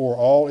thing before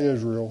all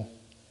Israel,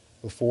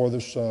 before the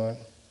sun.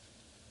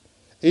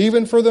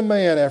 Even for the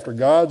man after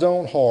God's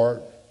own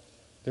heart,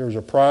 there is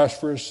a price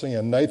for his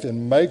sin.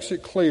 Nathan makes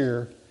it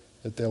clear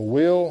that there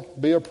will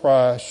be a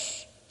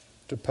price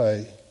to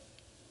pay.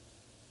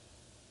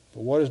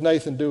 But what is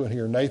Nathan doing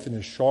here? Nathan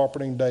is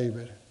sharpening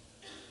David.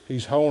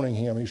 He's honing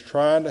him. He's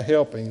trying to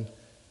help him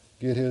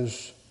get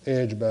his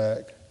edge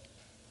back.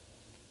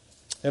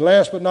 And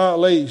last but not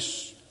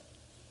least,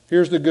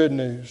 here's the good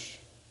news.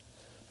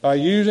 By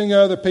using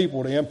other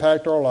people to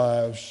impact our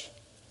lives,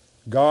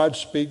 God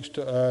speaks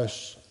to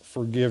us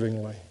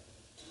forgivingly.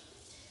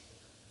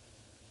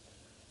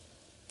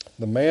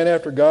 The man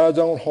after God's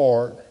own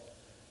heart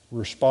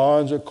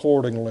responds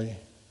accordingly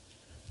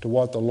to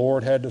what the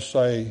Lord had to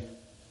say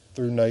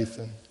through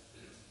Nathan.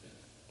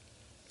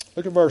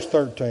 Look at verse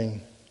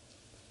 13.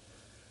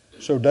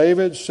 So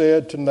David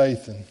said to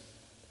Nathan,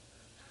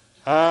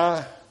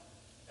 I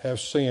have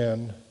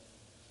sinned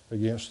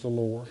against the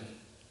Lord.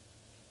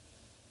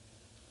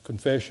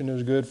 Confession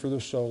is good for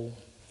the soul.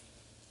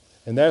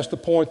 And that's the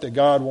point that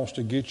God wants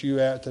to get you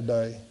at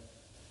today.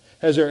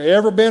 Has there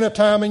ever been a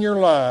time in your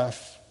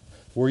life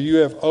where you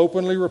have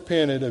openly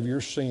repented of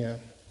your sin?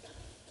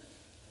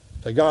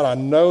 Say, God, I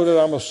know that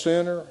I'm a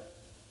sinner.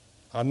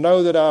 I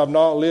know that I have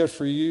not lived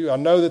for you. I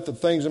know that the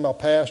things in my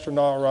past are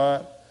not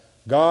right.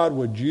 God,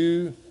 would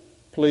you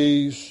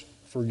please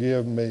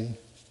forgive me?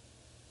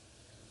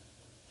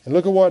 And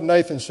look at what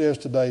Nathan says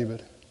to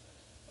David.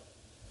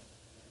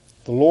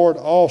 The Lord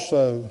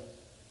also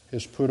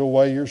has put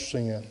away your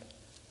sin.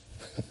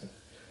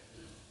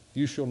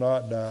 You shall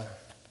not die.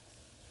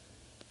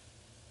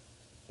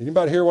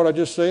 Anybody hear what I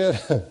just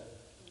said?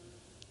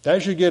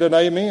 That should get an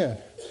amen.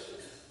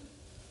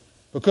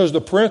 Because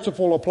the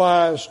principle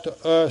applies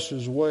to us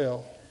as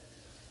well.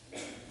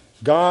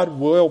 God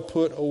will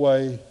put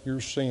away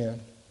your sin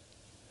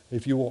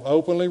if you will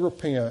openly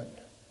repent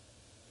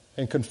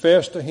and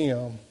confess to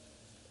Him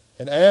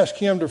and ask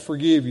Him to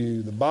forgive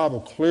you. The Bible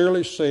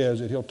clearly says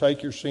that He'll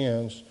take your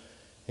sins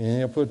and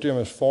He'll put them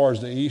as far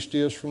as the east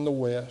is from the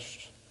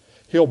west.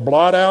 He'll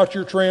blot out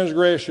your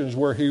transgressions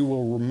where He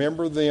will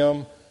remember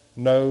them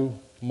no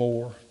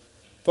more.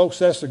 Folks,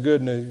 that's the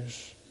good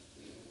news.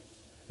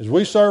 As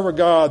we serve a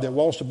God that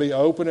wants to be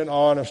open and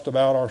honest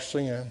about our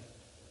sin,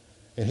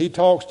 and He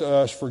talks to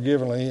us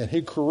forgivingly, and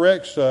He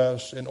corrects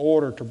us in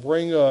order to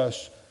bring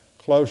us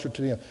closer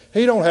to Him.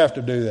 He don't have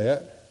to do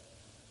that.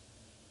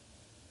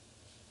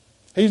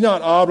 He's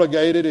not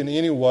obligated in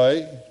any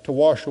way to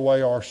wash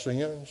away our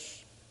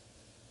sins.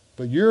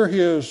 But you're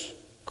His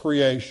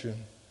creation.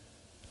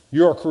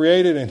 You are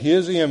created in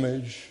His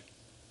image.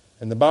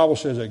 And the Bible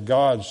says that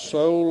God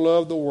so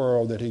loved the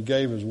world that He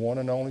gave His one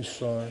and only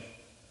Son.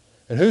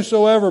 And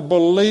whosoever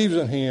believes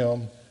in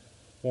Him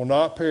will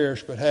not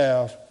perish but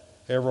have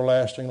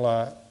everlasting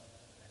life.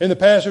 In the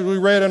passage we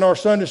read in our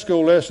Sunday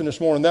school lesson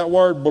this morning, that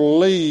word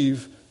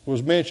believe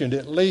was mentioned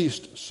at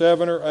least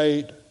 7 or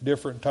 8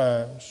 different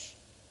times.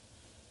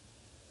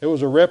 It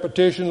was a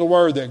repetition of the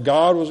word that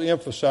God was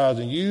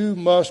emphasizing. You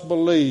must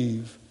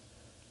believe.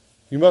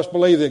 You must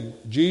believe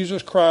that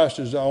Jesus Christ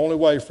is the only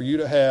way for you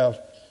to have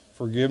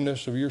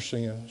forgiveness of your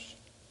sins.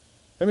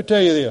 Let me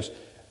tell you this.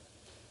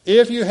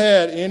 If you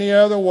had any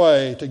other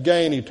way to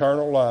gain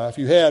eternal life,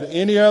 you had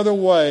any other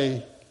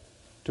way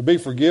to be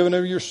forgiven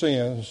of your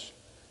sins,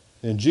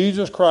 then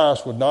Jesus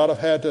Christ would not have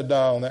had to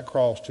die on that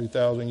cross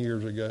 2,000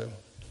 years ago.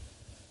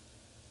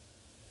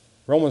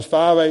 Romans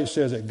 5:8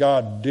 says that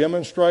God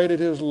demonstrated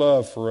His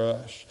love for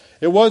us.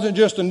 It wasn't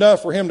just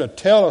enough for Him to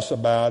tell us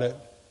about it,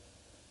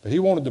 but He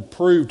wanted to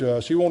prove to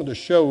us, He wanted to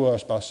show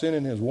us by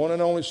sending His one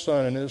and only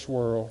Son into this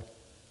world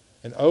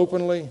and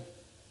openly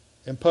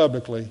and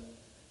publicly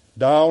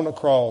die on the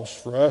cross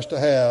for us to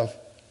have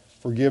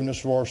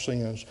forgiveness of our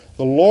sins.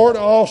 The Lord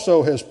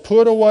also has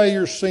put away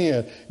your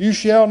sin. You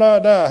shall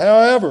not die.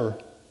 However,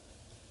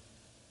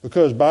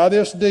 because by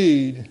this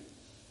deed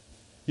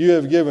you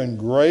have given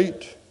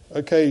great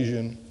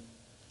occasion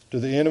to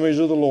the enemies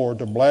of the Lord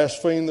to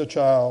blaspheme the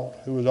child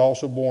who was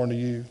also born to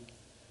you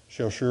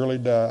shall surely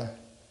die.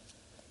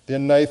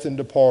 Then Nathan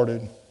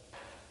departed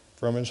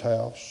from his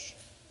house.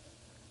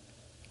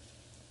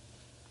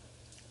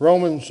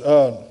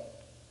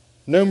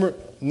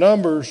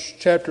 Numbers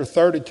chapter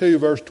 32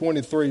 verse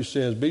 23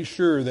 says, be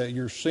sure that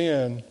your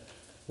sin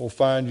will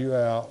find you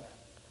out.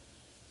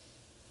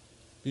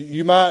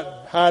 You might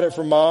hide it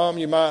from mom.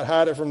 You might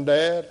hide it from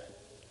dad.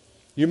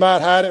 You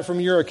might hide it from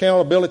your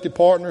accountability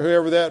partner,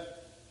 whoever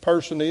that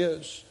person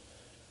is.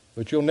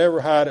 But you'll never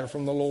hide it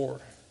from the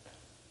Lord.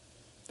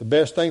 The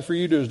best thing for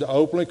you to do is to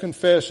openly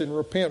confess it and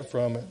repent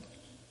from it.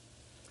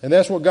 And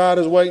that's what God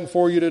is waiting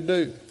for you to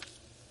do.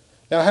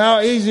 Now, how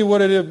easy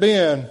would it have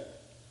been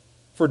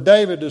for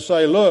David to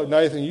say, look,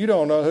 Nathan, you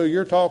don't know who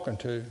you're talking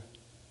to.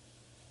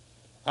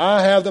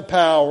 I have the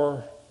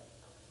power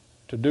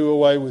to do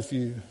away with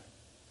you.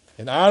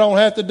 And I don't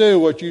have to do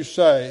what you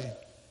say.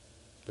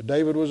 But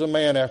David was a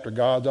man after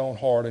God's own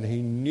heart, and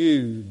he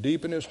knew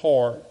deep in his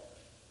heart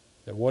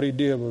that what he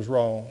did was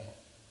wrong.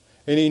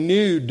 And he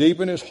knew deep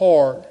in his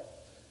heart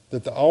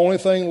that the only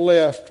thing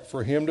left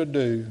for him to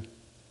do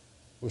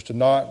was to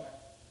not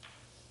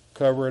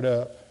cover it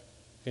up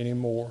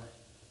anymore,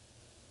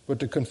 but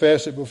to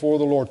confess it before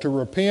the Lord, to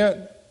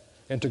repent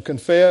and to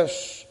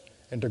confess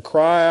and to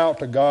cry out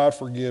to God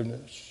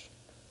forgiveness.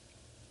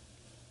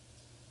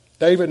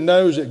 David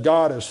knows that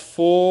God is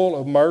full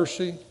of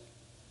mercy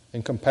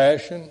and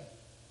compassion.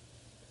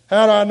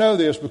 How do I know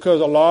this? Because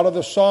a lot of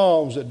the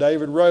Psalms that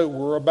David wrote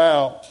were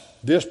about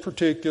this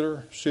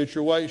particular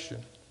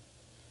situation.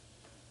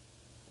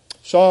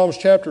 Psalms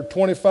chapter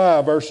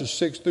 25, verses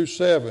 6 through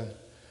 7.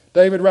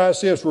 David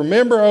writes this,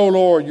 "Remember, O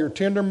Lord, your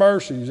tender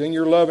mercies and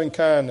your loving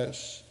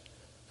kindness,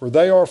 for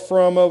they are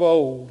from of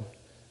old.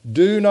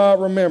 Do not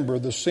remember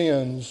the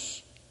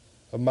sins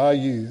of my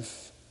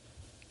youth,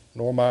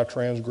 nor my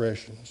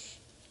transgressions."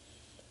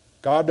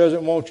 God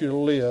doesn't want you to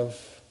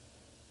live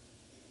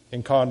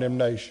in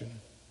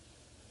condemnation.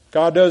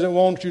 God doesn't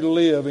want you to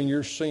live in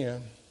your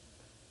sin.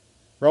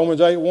 Romans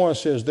 8:1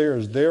 says, "There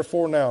is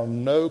therefore now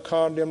no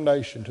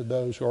condemnation to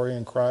those who are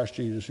in Christ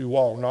Jesus, who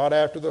walk not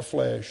after the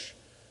flesh,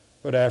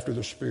 but after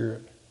the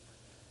Spirit."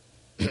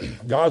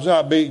 God's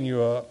not beating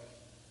you up.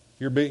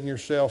 You're beating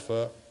yourself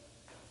up.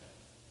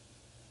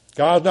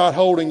 God's not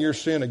holding your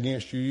sin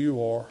against you.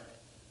 You are.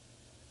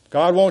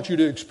 God wants you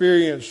to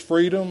experience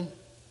freedom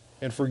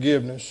and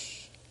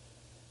forgiveness.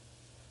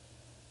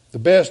 The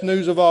best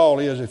news of all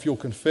is if you'll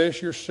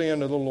confess your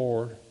sin to the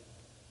Lord,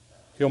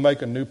 He'll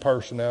make a new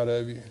person out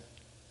of you.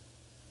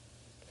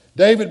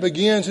 David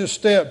begins his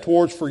step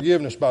towards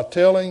forgiveness by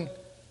telling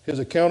his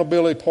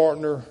accountability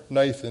partner,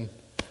 Nathan,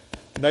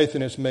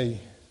 "Nathan, it's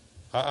me.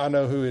 I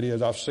know who it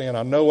is. I've sinned.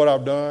 I know what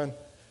I've done,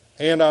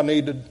 and I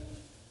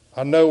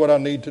know what I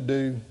need to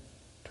do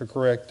to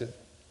correct it."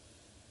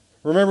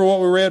 Remember what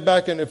we read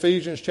back in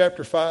Ephesians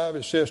chapter 5?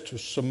 It says to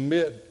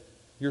submit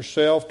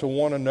yourself to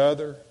one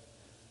another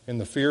in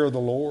the fear of the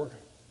Lord.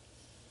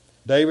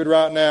 David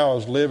right now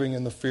is living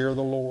in the fear of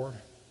the Lord.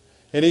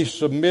 And he's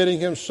submitting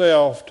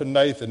himself to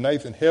Nathan.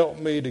 "Nathan, help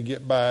me to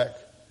get back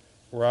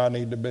where I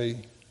need to be."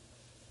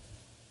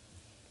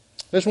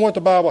 Listen to what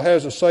the Bible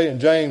has to say in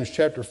James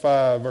chapter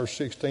 5, verse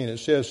 16. It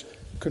says,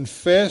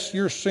 "Confess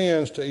your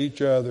sins to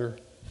each other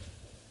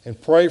and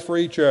pray for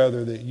each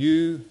other that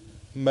you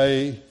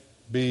may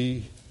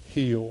be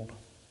healed."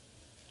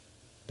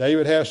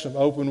 David has some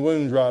open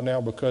wounds right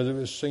now because of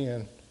his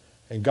sin.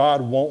 And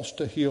God wants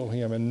to heal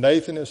him. And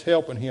Nathan is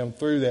helping him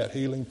through that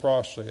healing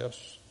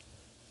process.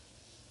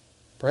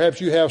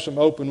 Perhaps you have some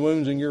open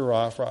wounds in your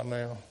life right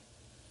now.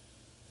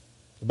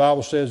 The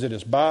Bible says that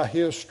it's by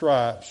His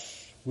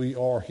stripes we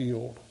are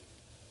healed.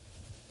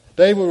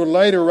 David would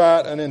later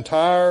write an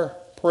entire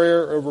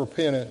prayer of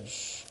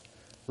repentance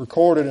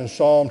recorded in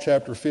Psalm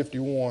chapter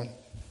 51.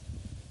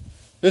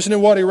 Listen to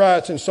what he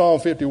writes in Psalm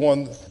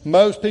 51.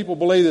 Most people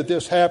believe that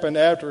this happened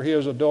after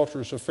his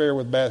adulterous affair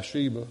with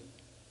Bathsheba.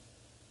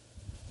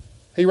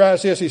 He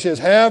writes this, he says,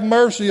 "Have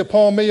mercy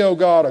upon me, O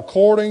God,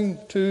 according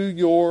to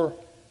your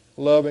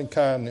loving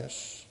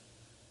kindness."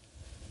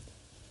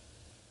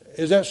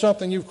 Is that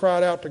something you've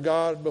cried out to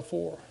God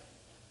before?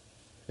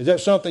 Is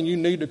that something you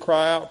need to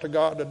cry out to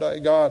God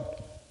today? God,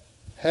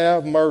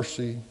 have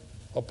mercy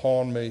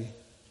upon me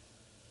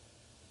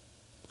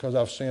because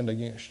I've sinned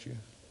against you.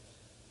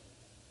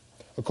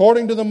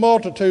 According to the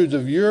multitudes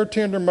of your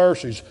tender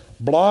mercies,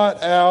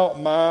 blot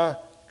out my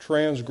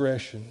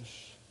transgressions.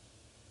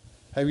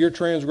 Have your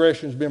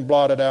transgressions been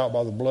blotted out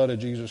by the blood of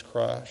Jesus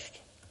Christ?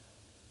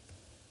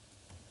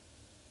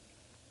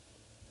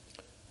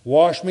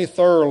 Wash me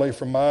thoroughly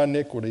from my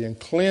iniquity and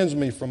cleanse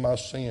me from my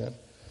sin.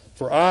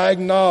 For I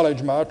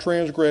acknowledge my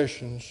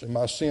transgressions, and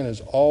my sin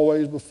is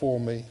always before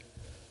me.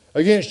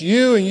 Against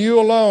you and you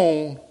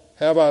alone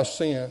have I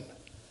sinned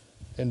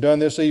and done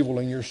this evil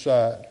in your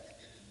sight,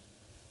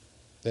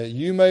 that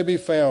you may be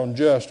found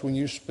just when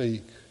you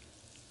speak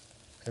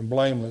and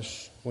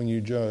blameless when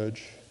you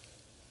judge.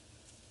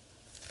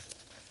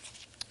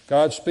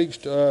 God speaks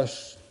to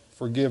us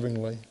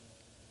forgivingly.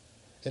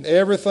 And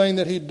everything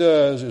that He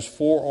does is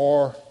for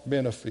our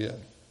benefit.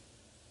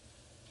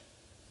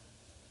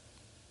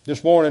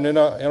 This morning in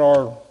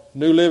our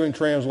New Living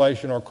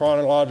Translation, our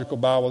chronological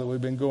Bible that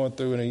we've been going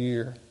through in a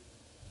year,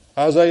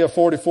 Isaiah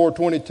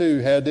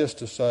 44:22 had this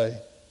to say,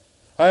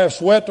 "I have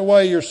swept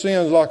away your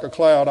sins like a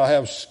cloud. I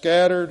have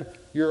scattered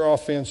your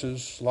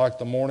offenses like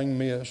the morning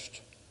mist.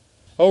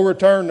 Oh,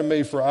 return to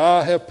me, for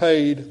I have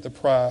paid the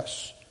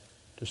price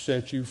to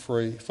set you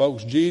free."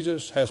 Folks,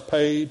 Jesus has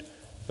paid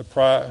the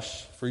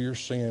price for your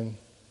sin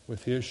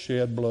with His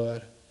shed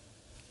blood.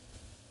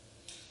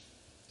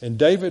 And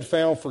David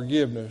found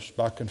forgiveness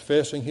by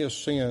confessing his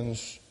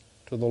sins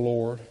to the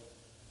Lord.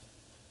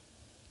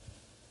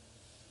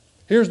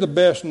 Here's the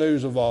best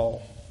news of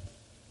all.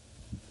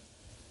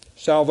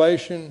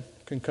 Salvation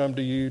can come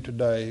to you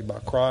today by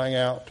crying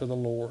out to the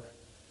Lord.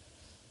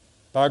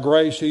 By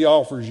grace, He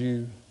offers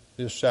you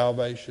this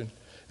salvation.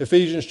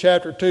 Ephesians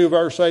chapter 2,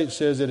 verse 8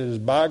 says that it is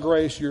by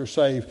grace you're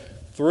saved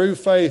through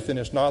faith, and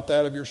it's not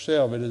that of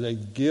yourself. It is a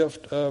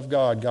gift of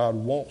God. God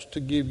wants to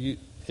give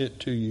it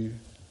to you.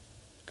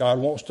 God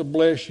wants to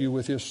bless you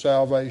with His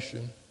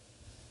salvation.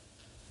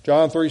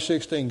 John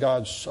 3:16,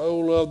 God so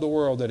loved the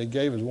world that He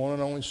gave His one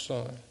and only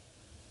Son.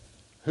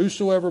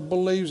 Whosoever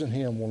believes in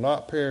Him will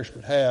not perish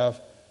but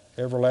have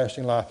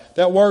everlasting life.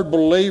 That word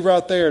believe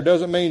right there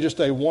doesn't mean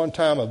just a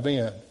one-time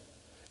event.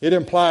 It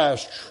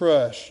implies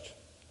trust.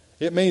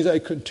 It means a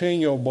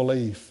continual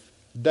belief.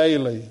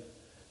 daily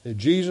that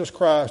Jesus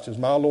Christ is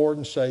my Lord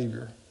and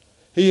Savior.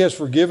 He has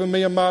forgiven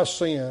me of my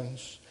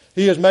sins.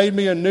 He has made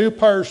me a new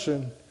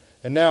person,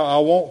 and now I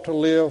want to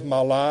live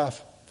my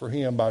life for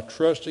Him by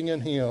trusting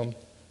in Him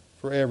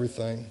for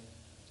everything.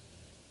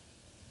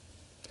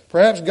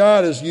 Perhaps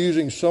God is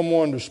using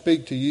someone to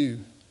speak to you.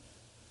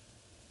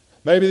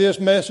 Maybe this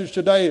message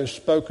today has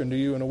spoken to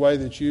you in a way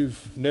that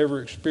you've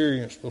never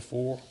experienced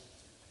before.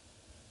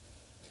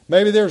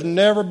 Maybe there's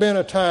never been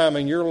a time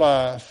in your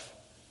life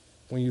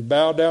when you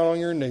bow down on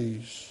your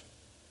knees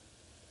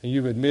and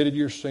you've admitted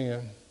your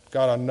sin.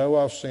 God, I know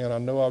I've sinned. I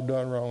know I've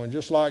done wrong. And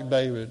just like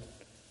David,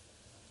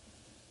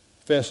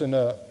 fessing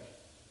up.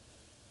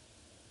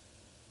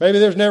 Maybe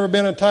there's never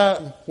been a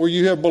time where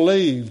you have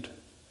believed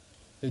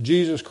that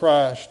Jesus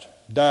Christ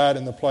died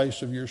in the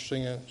place of your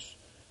sins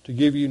to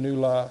give you new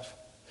life.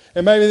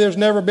 And maybe there's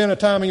never been a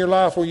time in your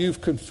life where you've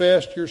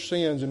confessed your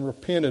sins and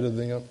repented of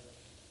them.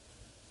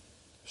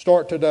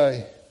 Start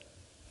today.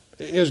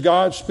 Is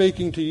God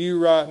speaking to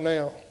you right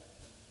now?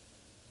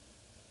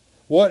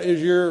 What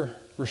is your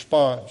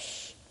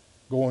response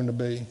going to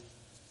be?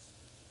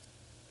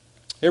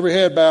 Every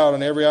head bowed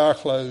and every eye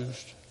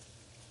closed.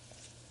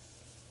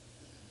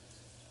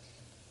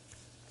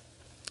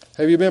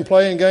 Have you been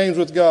playing games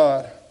with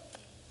God?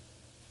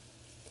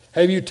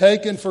 Have you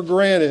taken for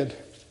granted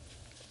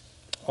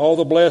all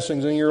the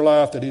blessings in your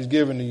life that He's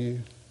given to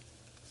you?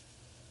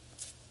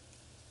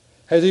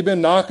 Has He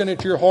been knocking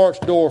at your heart's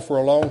door for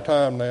a long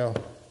time now?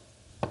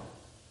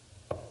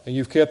 And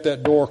you've kept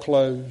that door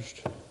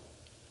closed.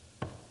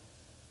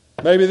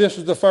 Maybe this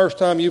is the first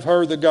time you've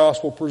heard the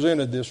gospel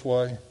presented this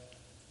way.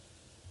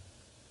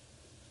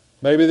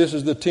 Maybe this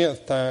is the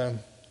 10th time.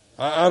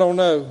 I don't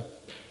know.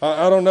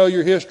 I don't know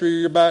your history or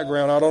your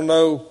background. I don't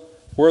know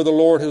where the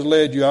Lord has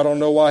led you. I don't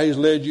know why He's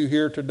led you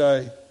here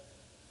today.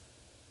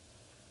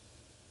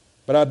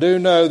 But I do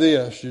know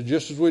this,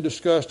 just as we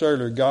discussed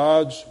earlier,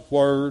 God's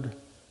Word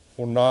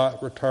will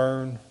not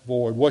return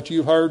void. What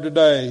you've heard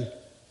today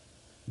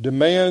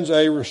demands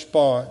a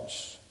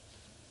response.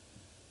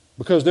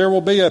 Because there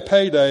will be a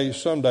payday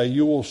someday.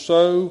 You will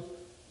sow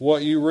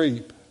what you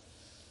reap.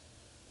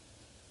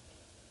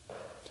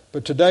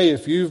 But today,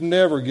 if you've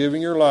never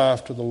given your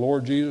life to the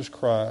Lord Jesus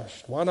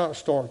Christ, why not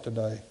start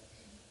today?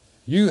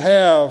 You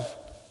have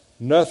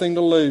nothing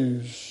to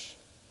lose,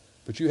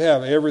 but you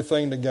have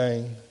everything to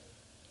gain.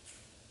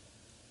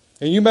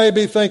 And you may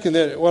be thinking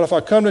that, well, if I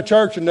come to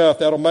church enough,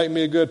 that'll make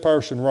me a good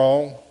person.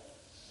 Wrong.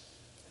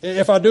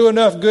 If I do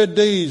enough good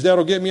deeds,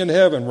 that'll get me in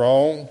heaven.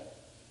 Wrong.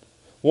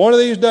 One of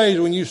these days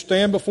when you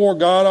stand before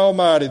God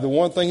Almighty, the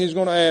one thing He's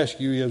going to ask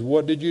you is,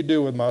 what did you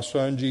do with my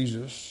son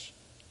Jesus?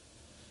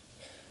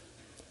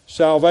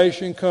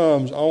 Salvation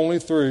comes only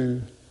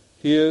through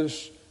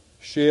His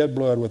shed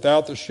blood.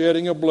 Without the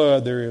shedding of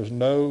blood, there is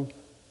no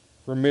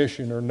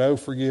remission or no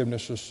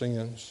forgiveness of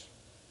sins.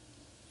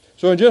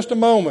 So in just a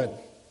moment,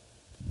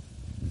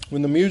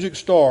 when the music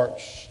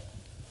starts,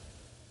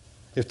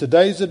 if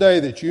today's the day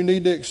that you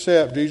need to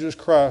accept Jesus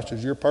Christ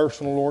as your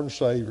personal Lord and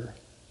Savior,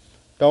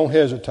 don't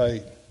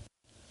hesitate.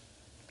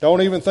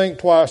 Don't even think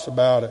twice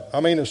about it.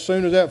 I mean, as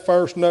soon as that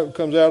first note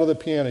comes out of the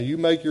piano, you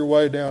make your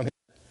way down here.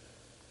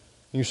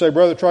 And you say,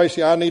 Brother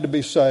Tracey, I need to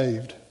be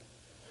saved.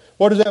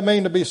 What does that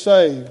mean to be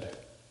saved?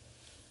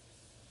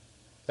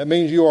 That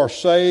means you are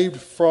saved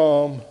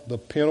from the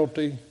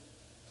penalty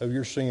of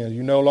your sins.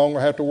 You no longer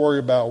have to worry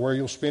about where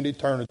you'll spend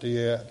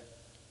eternity at.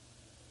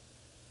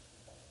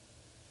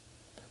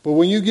 But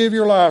when you give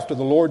your life to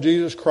the Lord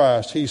Jesus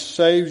Christ, He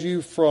saves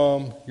you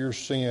from your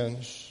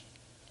sins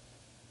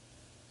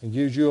and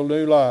gives you a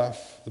new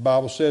life. The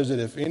Bible says that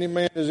if any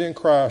man is in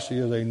Christ, he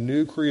is a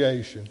new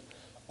creation.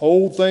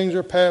 Old things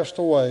are passed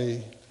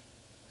away,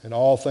 and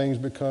all things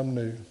become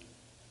new.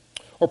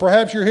 Or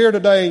perhaps you're here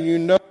today and you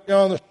know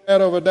beyond the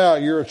shadow of a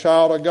doubt you're a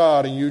child of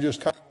God and you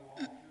just kind of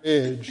on the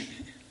edge.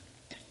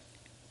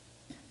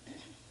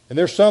 And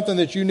there's something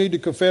that you need to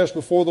confess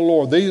before the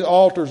Lord. These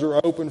altars are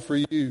open for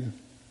you.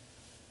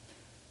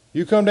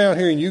 You come down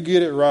here and you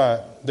get it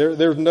right.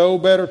 There's no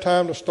better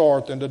time to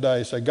start than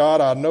today. Say, God,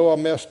 I know I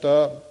messed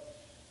up.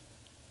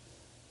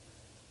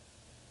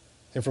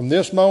 And from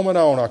this moment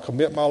on, I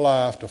commit my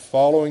life to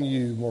following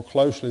you more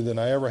closely than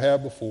I ever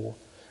have before.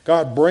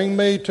 God, bring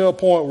me to a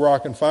point where I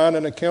can find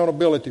an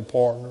accountability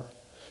partner,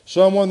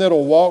 someone that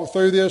will walk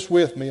through this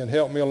with me and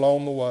help me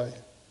along the way.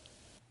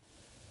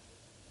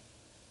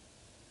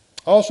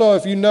 Also,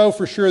 if you know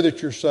for sure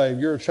that you're saved,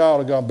 you're a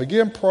child of God,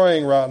 begin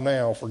praying right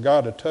now for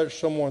God to touch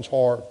someone's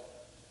heart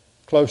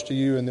close to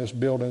you in this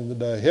building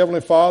today.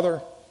 Heavenly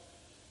Father,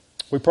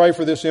 we pray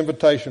for this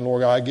invitation,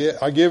 Lord. I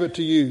give it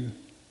to you.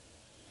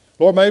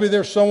 Lord, maybe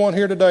there's someone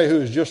here today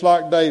who is just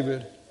like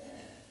David,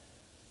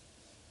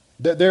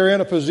 that they're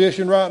in a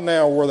position right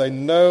now where they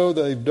know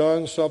that they've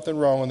done something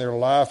wrong and their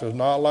life is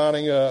not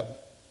lining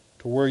up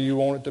to where you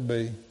want it to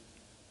be.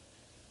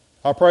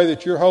 I pray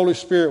that your Holy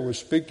Spirit would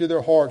speak to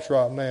their hearts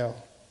right now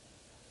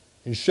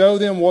and show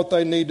them what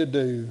they need to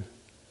do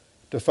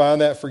to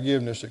find that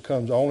forgiveness that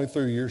comes only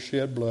through your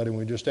shed blood. And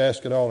we just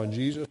ask it all in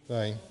Jesus'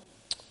 name.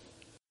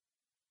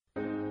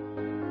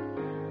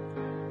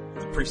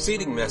 The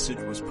preceding message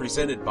was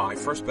presented by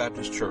First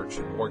Baptist Church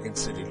in Morgan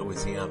City,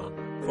 Louisiana.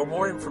 For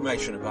more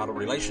information about a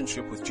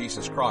relationship with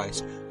Jesus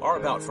Christ or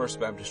about First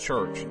Baptist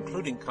Church,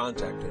 including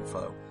contact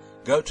info,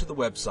 go to the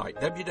website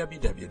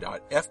www.fbcmc.org.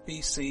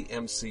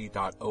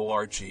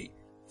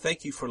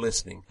 Thank you for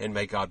listening, and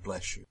may God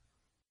bless you.